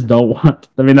 I just don't want.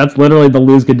 I mean, that's literally the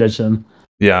lose condition.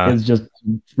 Yeah, it's just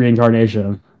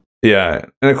Reincarnation. Yeah,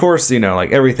 and of course,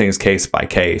 everything's case by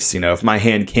case. If my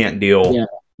hand can't deal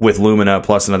with Lumina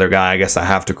plus another guy, I guess I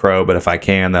have to Crow. But if I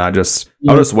can, then I'll just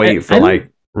wait for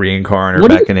Reincarn or Beckoning.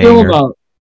 What do you feel about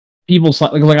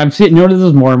people I've seen noticed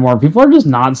this more and more? People are just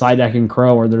not side decking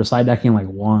Crow, or they're side decking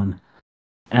 1.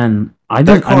 And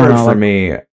that card for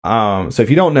me. So if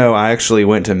you don't know, I actually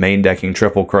went to main decking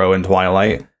triple Crow in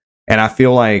Twilight, and I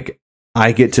feel like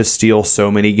I get to steal so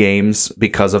many games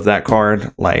because of that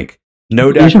card.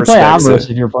 No deck respects play Avarice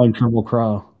if you're playing triple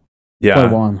Crow. Yeah, play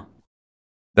 1.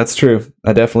 That's true.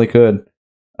 I definitely could.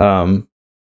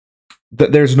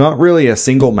 there's not really a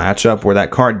single matchup where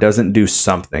that card doesn't do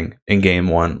something in game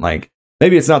one. Like,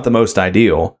 maybe it's not the most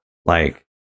ideal. Like,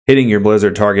 hitting your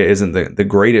Blizzard target isn't the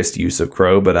greatest use of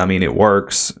Crow, but I mean, it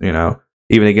works, you know,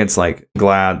 even against like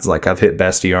Glads. Like, I've hit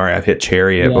Bestiary, I've hit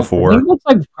Chariot before. I think that's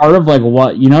like part of like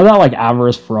what, you know, that like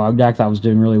Avarice Frog deck that was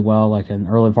doing really well like in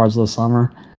early parts of the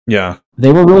summer. Yeah.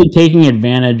 They were really taking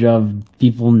advantage of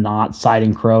people not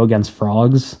siding Crow against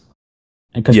Frogs.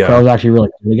 And because Crow's actually really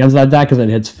good against that deck because it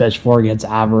hits Fishfork, it hits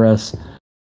Avarice,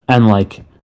 and like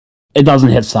it doesn't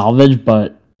hit Salvage,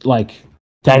 but like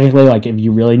technically, like if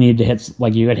you really need to hit,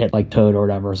 like you could hit like Toad or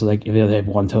whatever. So like if you have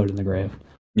one Toad in the grave.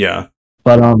 Yeah.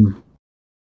 But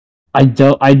I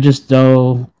think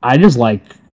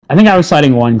I was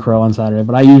siding one Crow on Saturday,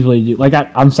 but I usually do like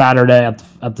on Saturday at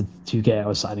the 2K I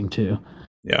was siding two.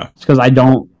 Yeah. It's because I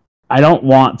don't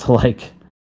want to like.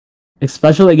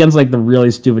 Especially against like the really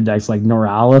stupid decks like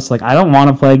Noralis. Like I don't want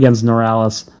to play against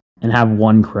Noralis and have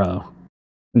one Crow.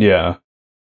 Yeah.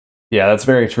 Yeah, that's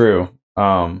very true.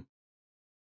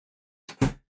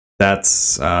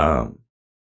 That's one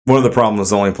of the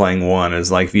problems with only playing one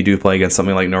is like if you do play against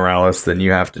something like Noralis, then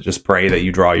you have to just pray that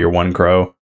you draw your one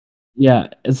Crow. Yeah,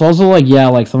 it's also like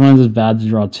like sometimes it's bad to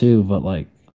draw two, but like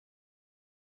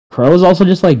Crow is also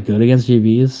just like good against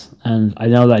GBs, and I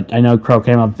know Crow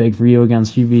came up big for you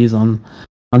against GBs on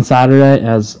Saturday.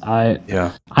 As I'm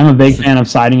a big fan of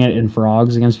siding it in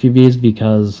Frogs against GBs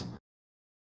because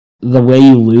the way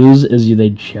you lose is they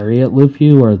Chariot loop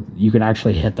you, or you can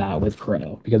actually hit that with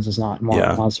Crow because it's not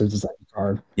monsters. It's like a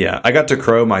card. Yeah, I got to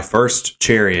Crow my first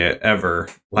Chariot ever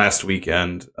last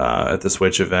weekend at the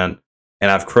Switch event, and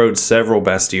I've crowed several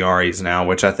Bestiaries now,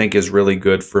 which I think is really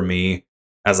good for me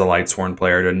as a Lightsworn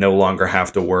player to no longer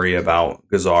have to worry about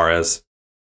Gazares.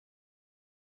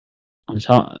 I'm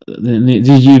telling these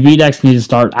GV decks need to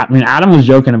start. I mean, Adam was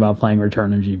joking about playing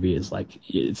Return in GVs. Like,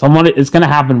 it's going to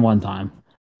happen one time.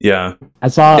 Yeah, I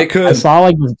saw a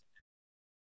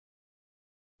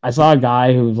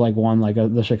guy who was like won like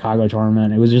the Chicago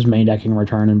tournament. It was just main decking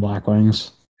Return in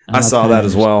Blackwings. I saw that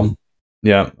as well.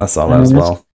 Yeah, I saw that as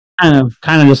well.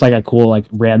 Kind of just like a cool like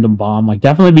random bomb. Like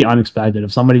definitely be unexpected.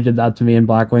 If somebody did that to me in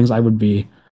Blackwings, I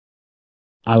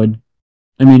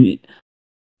mean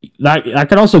that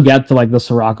could also get to like the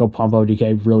Sirocco pump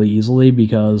ODK really easily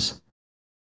because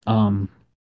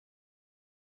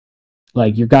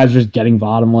like your guys are just getting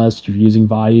bottomless, you're using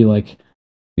value, like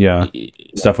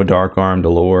stuff with Dark Arm,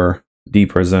 Delore,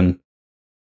 D-Prison.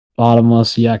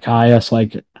 Bottomless, Caius,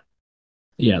 like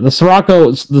the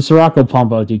Sirocco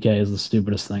pump OTK is the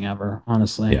stupidest thing ever,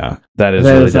 honestly. Yeah, that is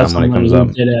really dumb when it comes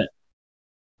up. Did it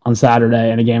on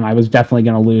Saturday in a game I was definitely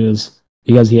going to lose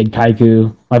because he had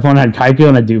Kaiku. My opponent had Kaiku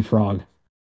and a Dupe Frog. So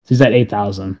he's at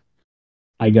 8,000.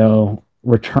 I go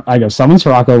summon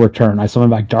Sirocco, return. I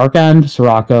summon back Dark End,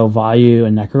 Sirocco, Vayu,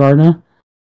 and Necrogardna.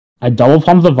 I double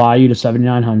pump the Vayu to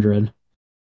 7,900.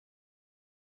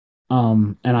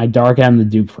 And I Dark End the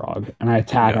Dupe Frog. And I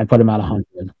attack, I put him at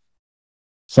 100.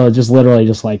 So it's just literally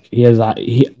just like he's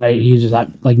just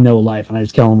at like no life, and I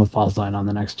just kill him with Pulse-Line on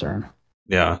the next turn.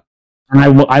 Yeah, and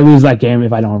I lose that game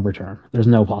if I don't return. There's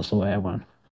no possible way I win.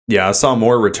 Yeah, I saw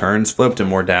more returns flipped and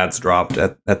more dads dropped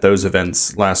at those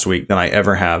events last week than I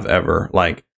ever have ever.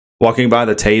 Like walking by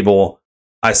the table,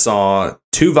 I saw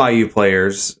two value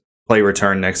players play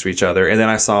return next to each other, and then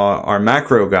I saw our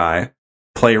macro guy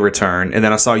play return, and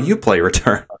then I saw you play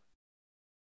return.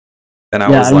 And I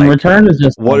was like, return is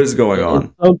just what is going on?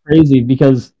 It's so crazy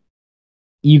because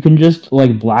you can just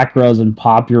like Black Rose and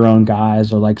pop your own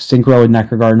guys or like synchro with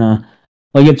Necrogardna.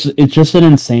 Like it's just an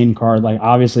insane card. Like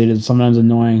obviously it is sometimes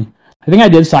annoying. I think I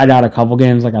did side out a couple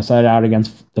games. Like I sided out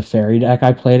against the Fairy deck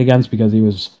I played against because he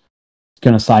was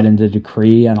gonna side into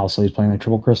Decree and also he's playing like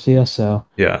Triple Christia. So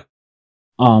yeah.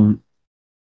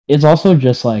 It's also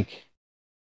just like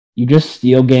you just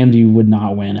steal games you would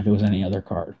not win if it was any other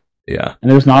card. Yeah.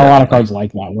 And there's not a lot of cards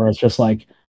like that where it's just like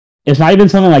it's not even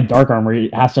something like Dark Arm where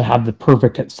it has to have the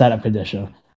perfect setup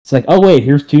condition. It's like, oh wait,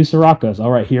 here's two Siroccos. All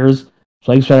right, here's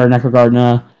Plague Shredder,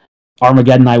 Necrogardna,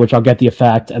 Armageddon Knight, which I'll get the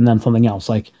effect, and then something else.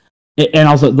 Like, and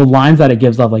also the lines that it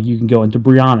gives up, like you can go into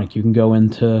Brionic, you can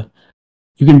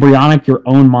Brionic your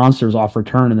own monsters off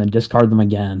return and then discard them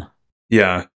again.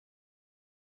 Yeah.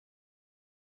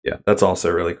 Yeah, that's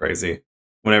also really crazy.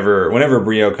 Whenever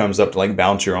Brio comes up to like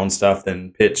bounce your own stuff,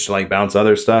 then pitch to like bounce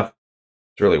other stuff,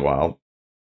 it's really wild.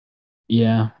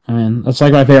 Yeah, I mean that's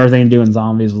like my favorite thing to do in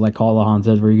zombies is like Call the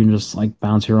Haunted, where you can just like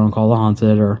bounce your own Call the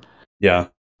Haunted, or yeah.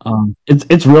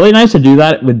 It's really nice to do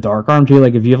that with Dark Arm too.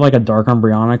 Like if you have like a Dark Arm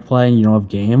Brionic play and you don't have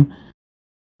game,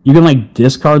 you can like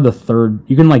discard the third.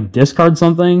 You can like discard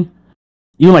something.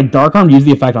 You can like Dark Arm to use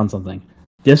the effect on something.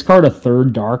 discard a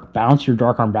third dark, bounce your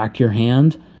dark arm back to your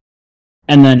hand,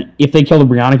 and then if they kill the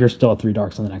Brionic, you're still at 3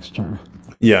 darks on the next turn.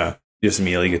 Yeah, you just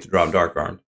immediately get to drop Dark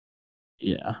Arm.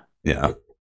 Yeah. Yeah.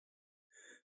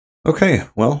 Okay,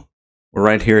 well, we're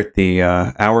right here at the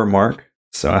hour mark,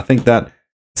 so I think that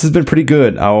this has been pretty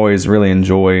good. I always really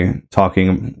enjoy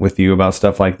talking with you about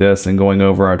stuff like this and going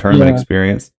over our tournament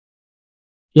experience.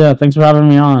 Yeah, thanks for having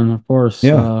me on, of course.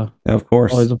 Yeah, of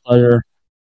course. Always a pleasure.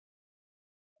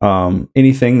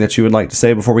 Anything that you would like to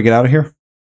say before we get out of here?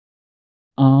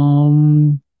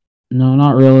 No,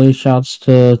 not really. Shouts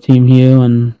to Team Hugh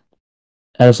and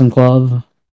Edison Club.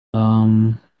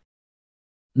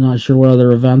 Not sure what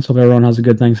other events. Hope everyone has a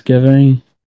good Thanksgiving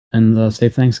and a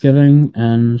safe Thanksgiving.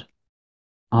 And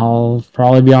I'll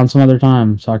probably be on some other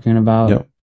time talking about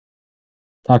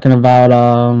I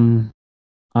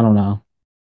don't know.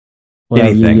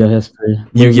 Anything. Yu-Gi-Oh history.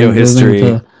 Yu-Gi-Oh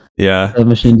history. Yeah. The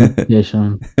machine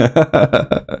duplication.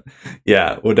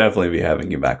 Yeah, we'll definitely be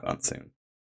having you back on soon.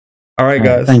 All right,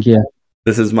 guys. Thank you.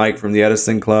 This is Mike from the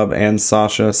Edison Club and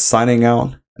Sasha signing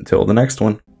out. Until the next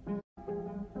one.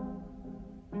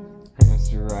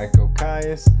 Hamster Ryko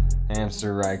Caius,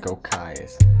 Hamster Ryko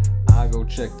Caius. I go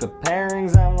check the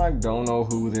pairings, I'm like, don't know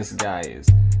who this guy is.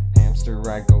 Hamster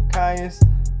Ryko Caius,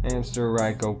 Hamster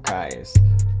Ryko Caius.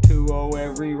 2-0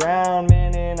 every round,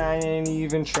 man, and I ain't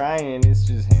even trying. It's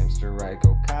just Hamster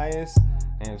Ryko Caius,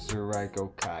 Hamster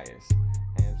Ryko Caius,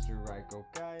 Hamster Ryko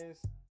Caius.